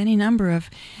connect with any number of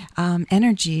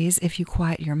energies if you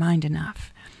quiet your mind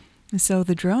enough. So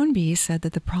the drone bee said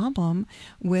that the problem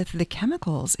with the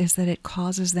chemicals is that it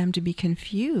causes them to be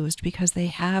confused because they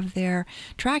have their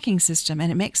tracking system,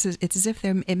 and it's as if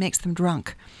it makes them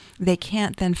drunk. They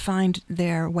can't then find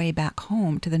their way back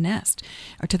home to the nest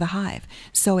or to the hive.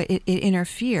 So it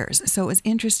interferes. So it's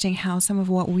interesting how some of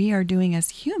what we are doing as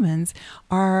humans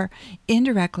are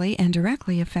indirectly and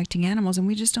directly affecting animals, and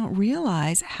we just don't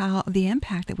realize how the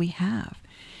impact that we have.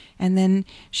 And then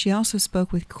she also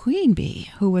spoke with Queen Bee,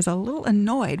 who was a little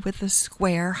annoyed with the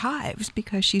square hives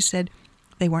because she said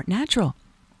they weren't natural.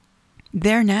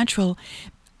 Their natural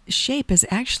shape is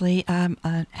actually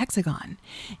a hexagon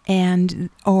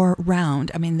or round.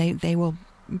 I mean, they will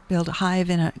build a hive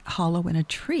in a hollow in a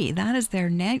tree. That is their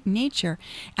nature.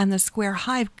 And the square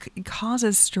hive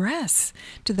causes stress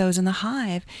to those in the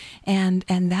hive. And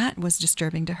that was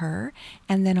disturbing to her.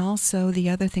 And then also the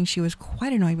other thing she was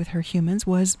quite annoyed with her humans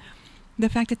was the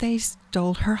fact that they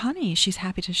stole her honey. She's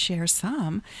happy to share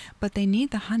some, but they need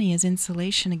the honey as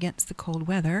insulation against the cold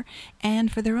weather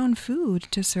and for their own food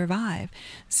to survive.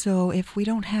 So if we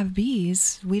don't have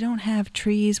bees, we don't have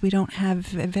trees, we don't have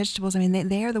vegetables. I mean,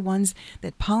 they are the ones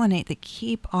that pollinate, that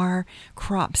keep our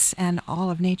crops and all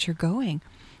of nature going.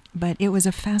 But it was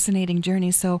a fascinating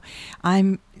journey. So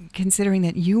I'm considering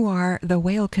that you are the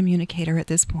whale communicator at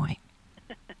this point.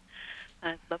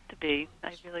 I'd love to be.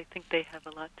 I really think they have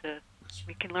a lot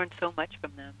we can learn so much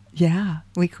from them. Yeah,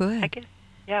 we could. I guess,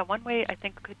 yeah, one way I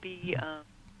think could be,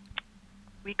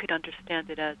 we could understand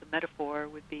it as a metaphor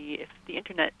would be if the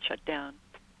internet shut down.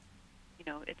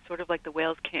 It's sort of like the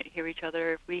whales can't hear each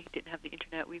other. If we didn't have the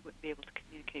internet, we wouldn't be able to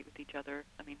communicate with each other.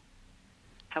 I mean,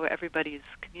 how everybody is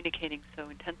communicating so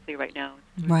intensely right now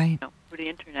right. Through the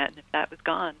internet, and if that was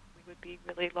gone, we would be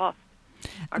really lost.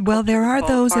 Well, there are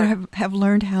those that have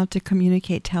learned how to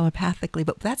communicate telepathically,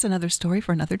 but that's another story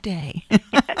for another day.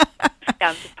 Yeah,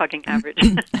 I'm just talking average.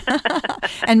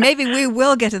 And maybe we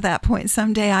will get to that point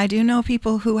someday. I do know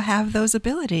people who have those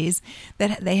abilities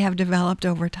that they have developed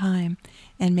over time.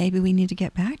 And maybe we need to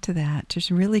get back to that,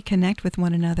 to really connect with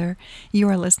one another. You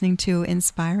are listening to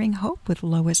Inspiring Hope with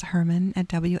Lois Herman at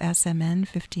WSMN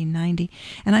 1590.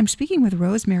 And I'm speaking with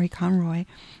Rosemary Conroy,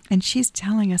 and she's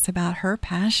telling us about her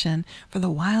passion for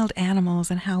the wild animals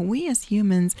and how we as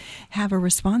humans have a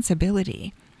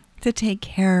responsibility to take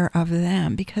care of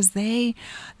them because they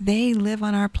live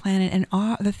on our planet, and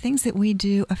the things that we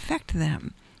do affect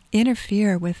them,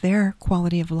 interfere with their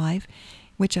quality of life,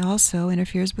 which also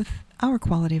interferes with our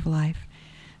quality of life.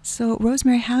 So,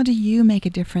 Rosemary, how do you make a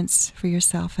difference for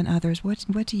yourself and others?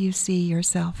 What do you see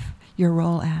your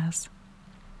role as?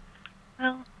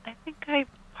 Well, I think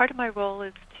part of my role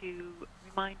is to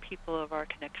remind people of our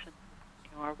connection,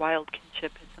 our wild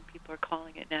kinship, as some people are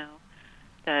calling it now,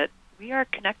 that we are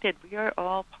connected. We are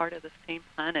all part of the same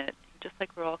planet. Just like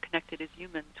we're all connected as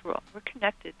humans, we're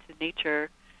connected to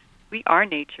nature. We are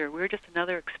nature. We're just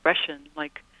another expression,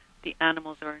 like the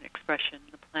animals are an expression,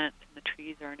 the plants and the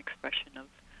trees are an expression of,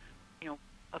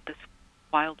 of this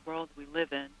wild world we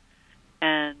live in.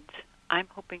 And I'm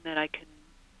hoping that I can,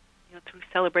 through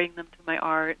celebrating them through my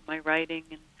art, my writing,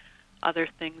 and other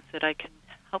things, that I can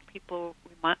help people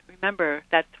remember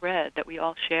that thread that we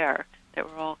all share, that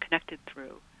we're all connected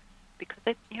through. Because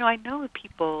I know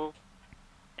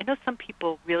some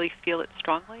people really feel it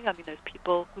strongly. I mean, there's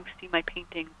people who see my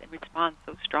paintings and respond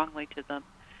so strongly to them.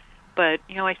 But,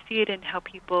 I see it in how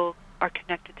people are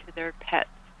connected to their pets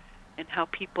and how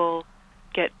people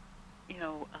get,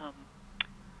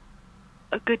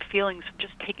 a good feelings from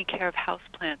just taking care of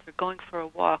houseplants or going for a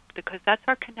walk, because that's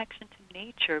our connection to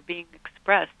nature being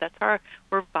expressed.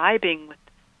 We're vibing with,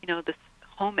 this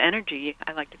home energy,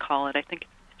 I like to call it. I think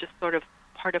it's just sort of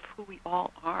part of who we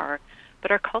all are.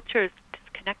 But our culture has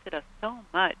disconnected us so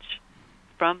much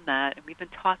from that, and we've been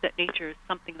taught that nature is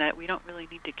something that we don't really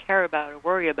need to care about or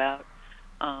worry about,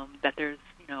 that there's,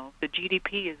 the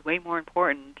GDP is way more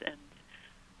important. And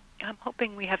I'm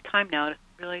hoping we have time now to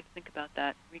really think about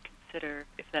that, reconsider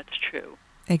if that's true.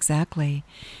 Exactly.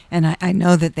 And I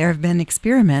know that there have been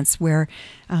experiments where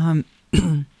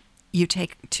you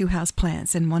take two house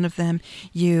plants, and one of them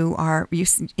you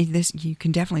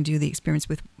can definitely do the experiments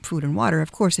with food and water.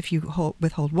 Of course, if you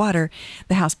withhold water,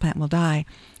 the house plant will die.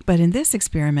 But in this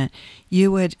experiment,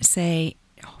 you would say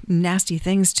nasty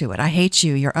things to it. I hate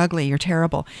you. You're ugly. You're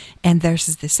terrible. And there's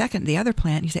the other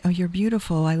plant. You say, oh, you're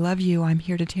beautiful. I love you. I'm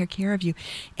here to take care of you.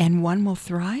 And one will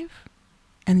thrive,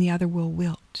 and the other will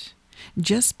wilt.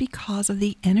 Just because of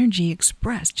the energy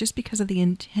expressed, just because of the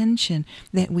intention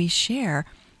that we share.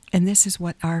 And this is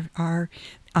what our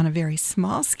on a very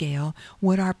small scale,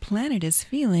 what our planet is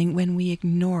feeling when we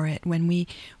ignore it, when we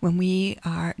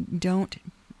don't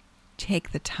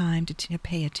take the time to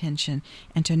pay attention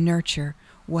and to nurture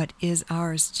what is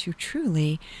ours to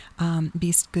truly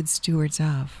be good stewards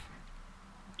of.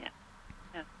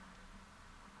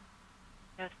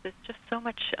 Yes, there's just so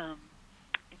much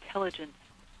intelligence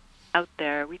out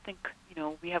there. We think,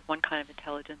 we have one kind of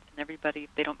intelligence, and everybody, if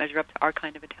they don't measure up to our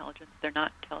kind of intelligence, they're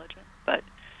not intelligent. But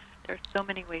there are so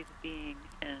many ways of being,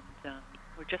 and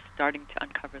we're just starting to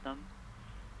uncover them.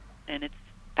 And it's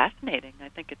fascinating. I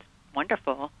think it's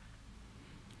wonderful.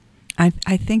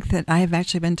 I think that I have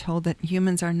actually been told that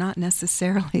humans are not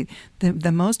necessarily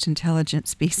the most intelligent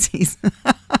species.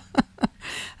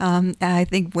 I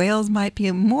think whales might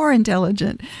be more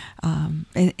intelligent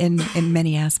in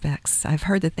many aspects. I've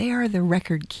heard that they are the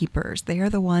record keepers. They are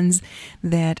the ones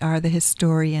that are the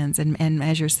historians. And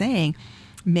as you're saying,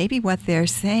 maybe what they're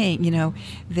saying,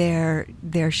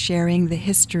 they're sharing the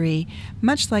history,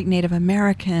 much like Native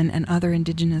American and other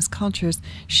indigenous cultures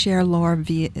share lore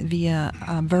via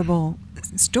verbal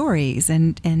stories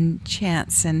and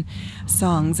chants and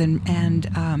songs, and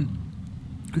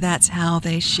that's how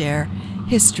they share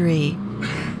history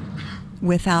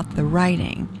without the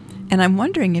writing. And I'm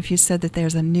wondering if you said that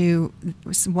there's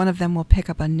one of them will pick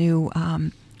up a new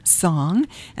song,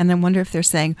 and I wonder if they're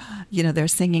saying, they're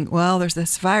singing, well, there's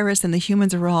this virus and the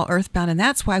humans are all earthbound, and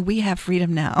that's why we have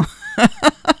freedom now.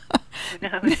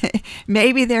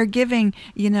 Maybe they're giving,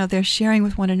 they're sharing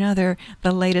with one another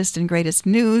the latest and greatest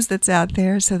news that's out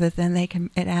there, so that then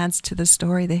it adds to the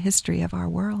story, the history of our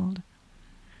world.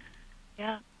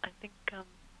 Yeah, I think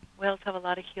whales have a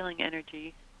lot of healing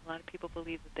energy. A lot of people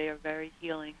believe that they are very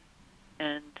healing,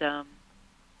 and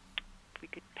if we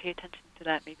could pay attention to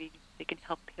that, maybe they can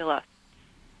help heal us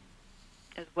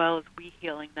as well as we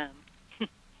healing them.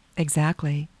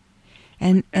 Exactly.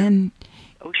 And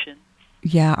ocean.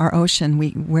 Yeah, our ocean.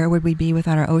 Where would we be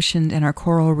without our ocean and our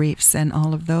coral reefs and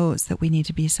all of those that we need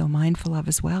to be so mindful of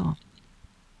as well?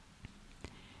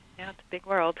 Yeah, it's a big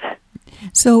world.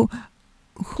 So,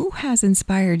 who has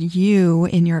inspired you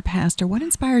in your past, or what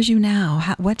inspires you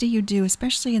now? What do you do,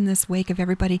 especially in this wake of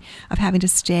everybody of having to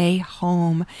stay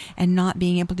home and not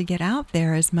being able to get out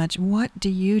there as much? What do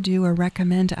you do or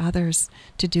recommend to others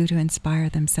to do to inspire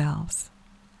themselves?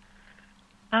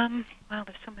 Well,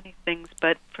 there's so many things,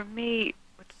 but for me,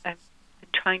 I've been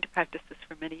trying to practice this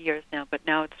for many years now, but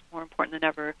now it's more important than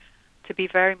ever to be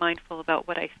very mindful about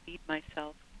what I feed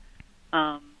myself.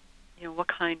 What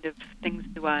kind of things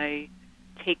do I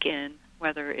take in,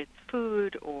 whether it's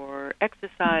food or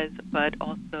exercise, but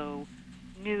also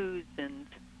news and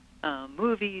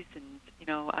movies, and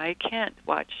I can't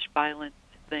watch violent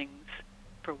things,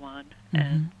 for one.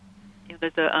 Mm-hmm. And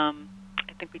there's I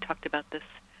think we talked about this.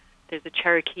 There's a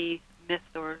Cherokee myth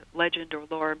or legend or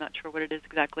lore, I'm not sure what it is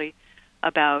exactly,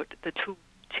 about the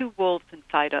two wolves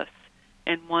inside us,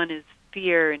 and one is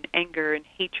fear and anger and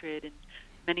hatred and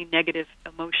many negative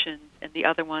emotions, and the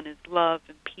other one is love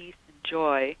and peace and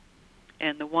joy.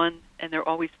 And they're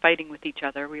always fighting with each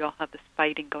other. We all have this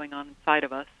fighting going on inside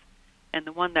of us. And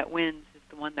the one that wins is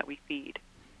the one that we feed.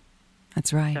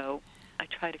 That's right. So I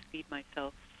try to feed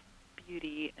myself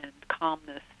beauty and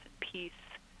calmness and peace.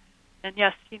 And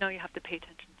yes, you have to pay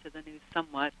attention to the news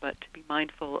somewhat, but to be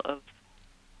mindful of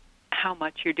how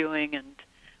much you're doing and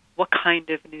what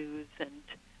kind of news. And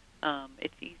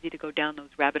it's easy to go down those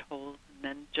rabbit holes and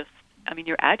then just,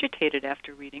 you're agitated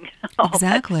after reading all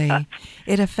exactly. that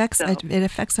stuff. It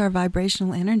affects our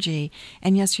vibrational energy.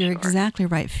 And yes, you're exactly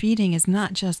right. Feeding is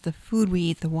not just the food we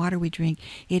eat, the water we drink.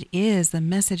 It is the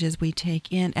messages we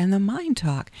take in and the mind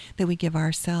talk that we give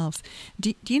ourselves.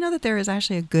 Do you know that there is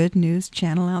actually a good news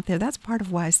channel out there? That's part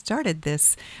of why I started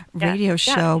this radio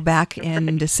show back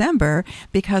in December,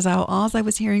 because all I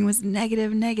was hearing was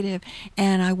negative,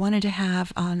 and I wanted to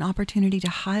have an opportunity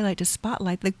to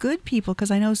spotlight the good people,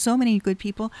 because I know so many good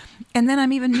people, and then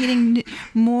I'm even meeting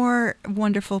more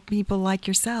wonderful people like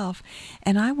yourself,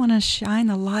 and I want to shine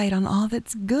the light on all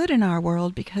that's good in our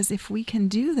world, because if we can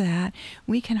do that,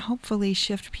 we can hopefully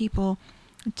shift people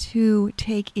to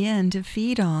take in, to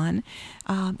feed on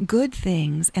good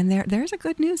things. And there's a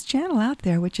good news channel out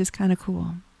there, which is kind of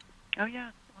cool. Oh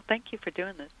yeah, well, thank you for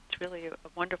doing this. It's really a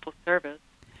wonderful service.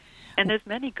 And there's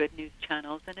many good news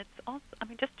channels, and it's also,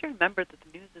 just to remember that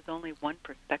the news is only one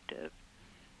perspective.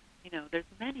 There's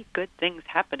many good things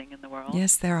happening in the world.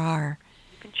 Yes, there are.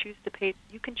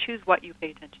 You can choose what you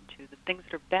pay attention to, the things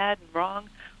that are bad and wrong,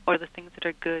 or the things that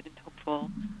are good and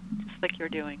hopeful, just like you're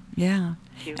doing. Yeah.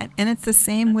 And it's the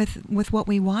same with what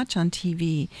we watch on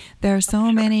TV. There are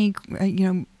so many,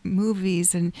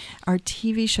 movies and our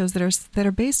TV shows that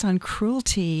are based on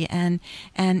cruelty and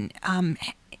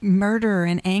murder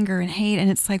and anger and hate, and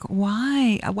it's like,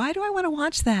 why do I want to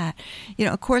watch that?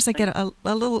 Of course I get a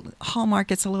little, Hallmark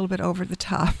gets a little bit over the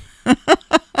top.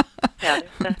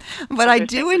 But I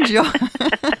do enjoy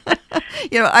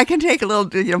I can take a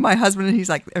little, my husband, and he's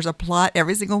like, there's a plot,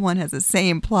 every single one has the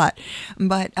same plot,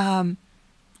 but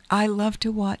I love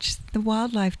to watch the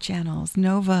wildlife channels,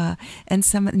 Nova and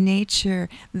some nature.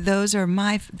 Those are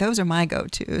my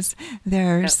go-tos.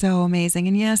 They're so amazing.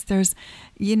 And yes, there's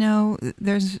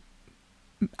the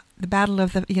battle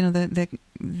of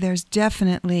there's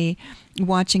definitely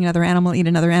watching another animal eat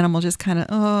another animal, just kind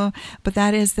of, but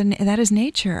that is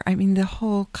nature. The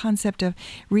whole concept of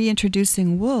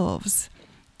reintroducing wolves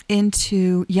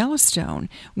into Yellowstone,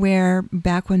 where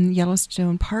back when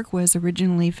Yellowstone Park was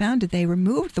originally founded, they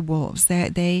removed the wolves.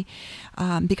 They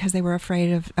because they were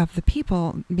afraid of the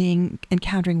people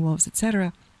encountering wolves,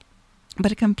 etc.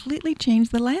 But it completely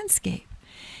changed the landscape.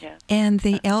 Yeah. And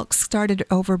the elk started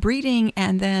overbreeding,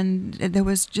 and then there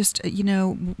was just,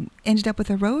 ended up with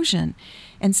erosion.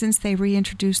 And since they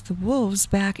reintroduced the wolves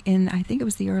back in, I think it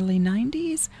was the early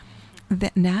 90s,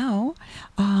 that now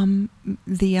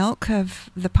the elk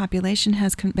the population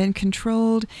has been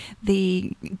controlled.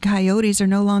 The coyotes are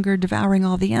no longer devouring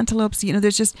all the antelopes.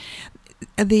 There's just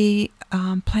the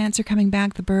plants are coming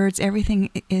back, the birds, everything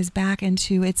is back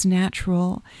into its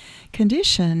natural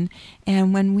condition.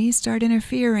 And when we start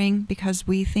interfering because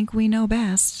we think we know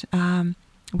best,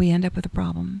 we end up with a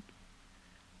problem.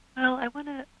 Well, I want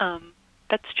to,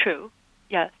 that's true,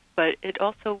 yes, but it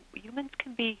also, humans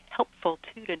can be helpful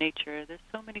too to nature. There's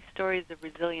so many stories of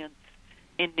resilience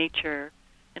in nature,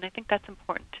 and I think that's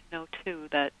important to know too,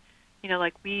 that,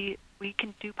 we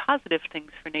can do positive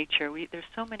things for nature. There's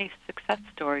so many success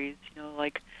stories,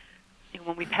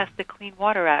 when we passed the Clean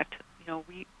Water Act,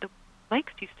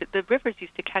 the rivers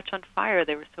used to catch on fire.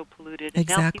 They were so polluted. And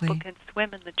now people can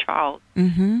swim in the Charles.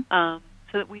 Mm-hmm.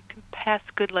 So that we can pass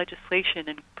good legislation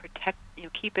and protect,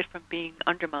 keep it from being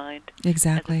undermined.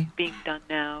 Exactly. As it's being done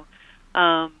now.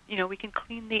 We can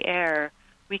clean the air.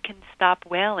 We can stop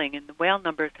whaling, and the whale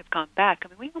numbers have gone back.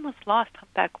 We almost lost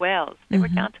humpback whales. They were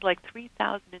down to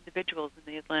 3,000 individuals in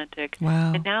the Atlantic.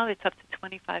 Wow. And now it's up to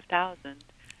 25,000.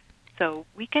 So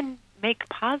we can make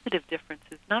positive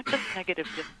differences, not just negative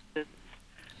differences.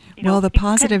 The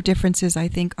positive differences, I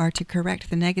think, are to correct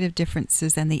the negative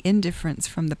differences and the indifference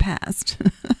from the past.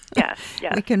 Yes.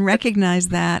 We can recognize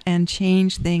that and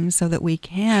change things so that we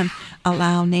can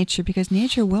allow nature, because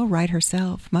nature will right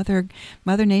herself. Mother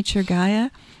Nature, Gaia,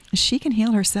 she can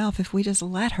heal herself if we just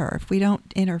let her, if we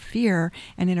don't interfere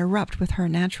and interrupt with her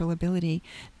natural ability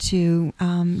to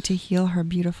heal her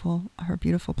beautiful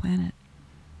planet.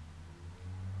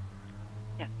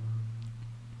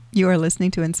 You are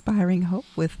listening to Inspiring Hope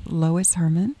with Lois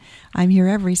Herman. I'm here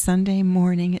every Sunday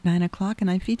morning at 9 o'clock,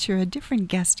 and I feature a different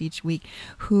guest each week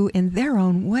who, in their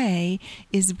own way,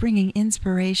 is bringing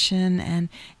inspiration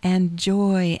and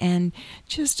joy and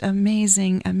just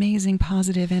amazing, amazing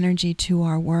positive energy to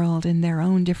our world in their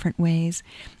own different ways.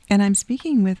 And I'm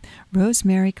speaking with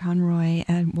Rosemary Conroy,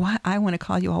 and I want to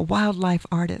call you a wildlife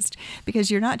artist,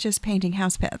 because you're not just painting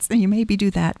house pets. You maybe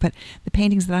do that, but the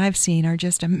paintings that I've seen are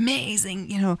just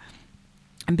amazing,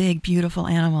 big, beautiful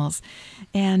animals.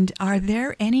 And are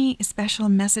there any special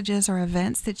messages or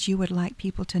events that you would like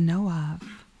people to know of?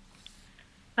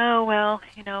 Oh, well,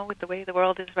 with the way the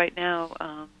world is right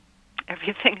now,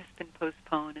 everything has been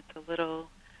postponed. It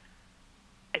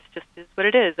just is what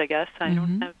it is, I guess.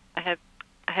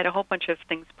 I had a whole bunch of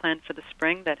things planned for the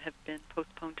spring that have been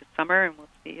postponed to summer, and we'll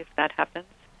see if that happens.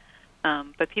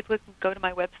 But people can go to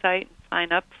my website and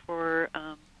sign up for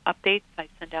updates. I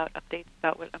send out updates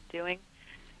about what I'm doing.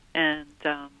 And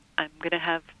I'm going to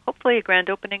have, hopefully, a grand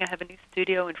opening. I have a new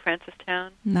studio in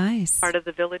Francistown. Nice. Part of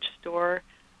the Village store.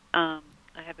 I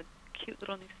have a cute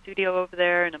little new studio over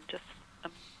there, and I'm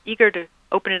eager to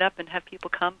open it up and have people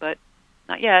come, but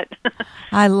not yet.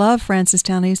 I love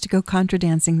Francistown. I used to go contra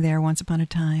dancing there once upon a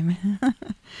time. It's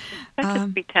such a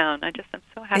sweet town. I'm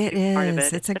so happy to be part of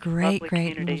it. It's a great,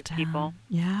 great little town. People.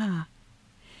 Yeah.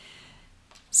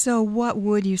 So what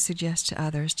would you suggest to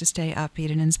others to stay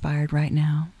upbeat and inspired right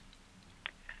now?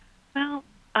 Well,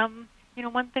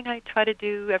 one thing I try to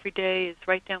do every day is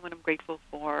write down what I'm grateful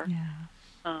for.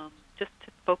 Yeah. Just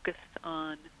to focus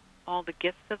on all the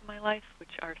gifts of my life,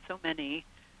 which are so many.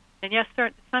 And yes,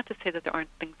 it's not to say that there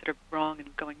aren't things that are wrong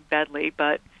and going badly,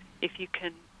 but if you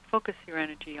can focus your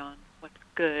energy on what's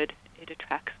good, it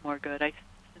attracts more good. I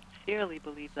sincerely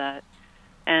believe that.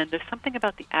 And there's something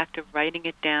about the act of writing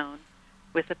it down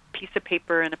with a piece of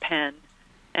paper and a pen,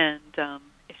 and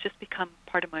it's just become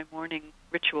part of my morning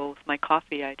ritual with my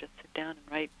coffee. I just sit down and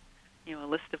write, a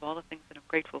list of all the things that I'm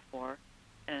grateful for,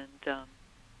 and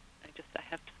I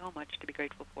have so much to be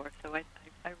grateful for. So I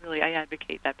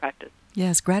advocate that practice.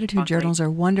 Yes, gratitude journals are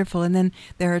wonderful. And then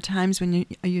there are times when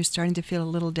you're starting to feel a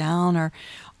little down,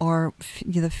 or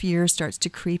the fear starts to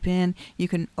creep in. You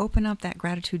can open up that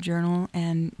gratitude journal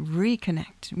and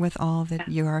reconnect with all that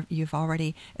you've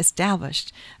already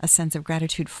established a sense of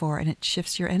gratitude for, and it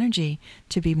shifts your energy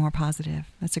to be more positive.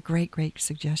 That's a great, great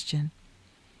suggestion.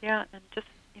 Yeah, and just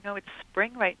it's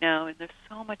spring right now, and there's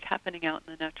so much happening out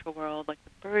in the natural world. Like the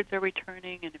birds are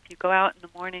returning, and if you go out in the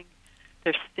morning,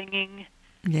 they're singing.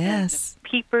 Yes. And the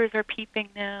peepers are peeping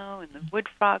now, and the wood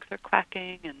frogs are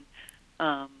quacking, and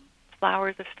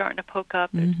flowers are starting to poke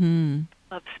up. I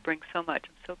love spring so much.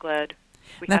 I'm so glad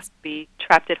we have to be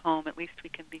trapped at home. At least we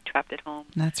can be trapped at home.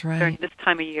 That's right. During this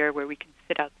time of year where we can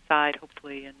sit outside,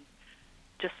 hopefully, and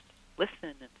just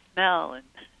listen and smell and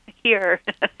hear.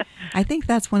 I think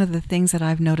that's one of the things that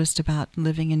I've noticed about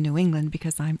living in New England,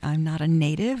 because I'm not a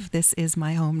native. This is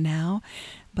my home now.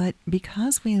 But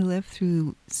because we live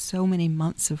through so many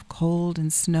months of cold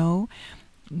and snow,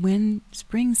 when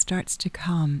spring starts to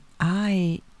come,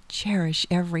 I cherish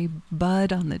every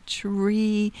bud on the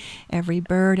tree, every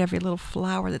bird, every little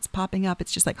flower that's popping up.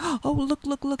 It's just like, oh,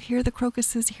 look, here are the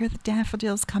crocuses, here are the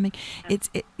daffodils coming.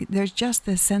 There's just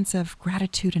this sense of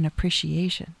gratitude and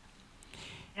appreciation.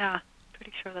 Yeah,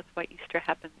 pretty sure that's why Easter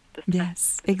happens this time.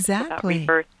 Yes, exactly. About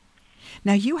rebirth.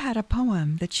 Now, you had a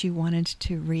poem that you wanted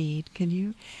to read.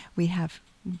 We have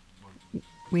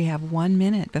 1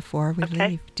 minute before we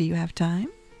leave. Do you have time?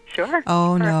 Sure.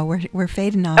 Oh, sure. No, we're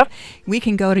fading off. Oh. We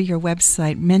can go to your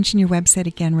website. Mention your website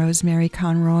again,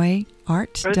 RosemaryConroyArt.com.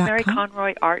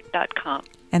 RosemaryConroyArt.com.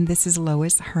 And this is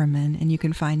Lois Herman, and you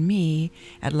can find me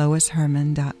at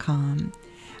LoisHerman.com.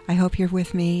 I hope you're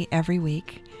with me every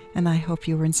week, and I hope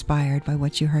you were inspired by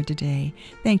what you heard today.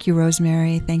 Thank you,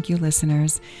 Rosemary. Thank you,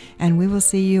 listeners. And we will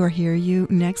see you or hear you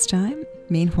next time.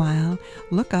 Meanwhile,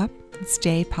 look up,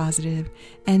 stay positive,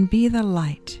 and be the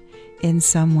light in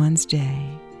someone's day.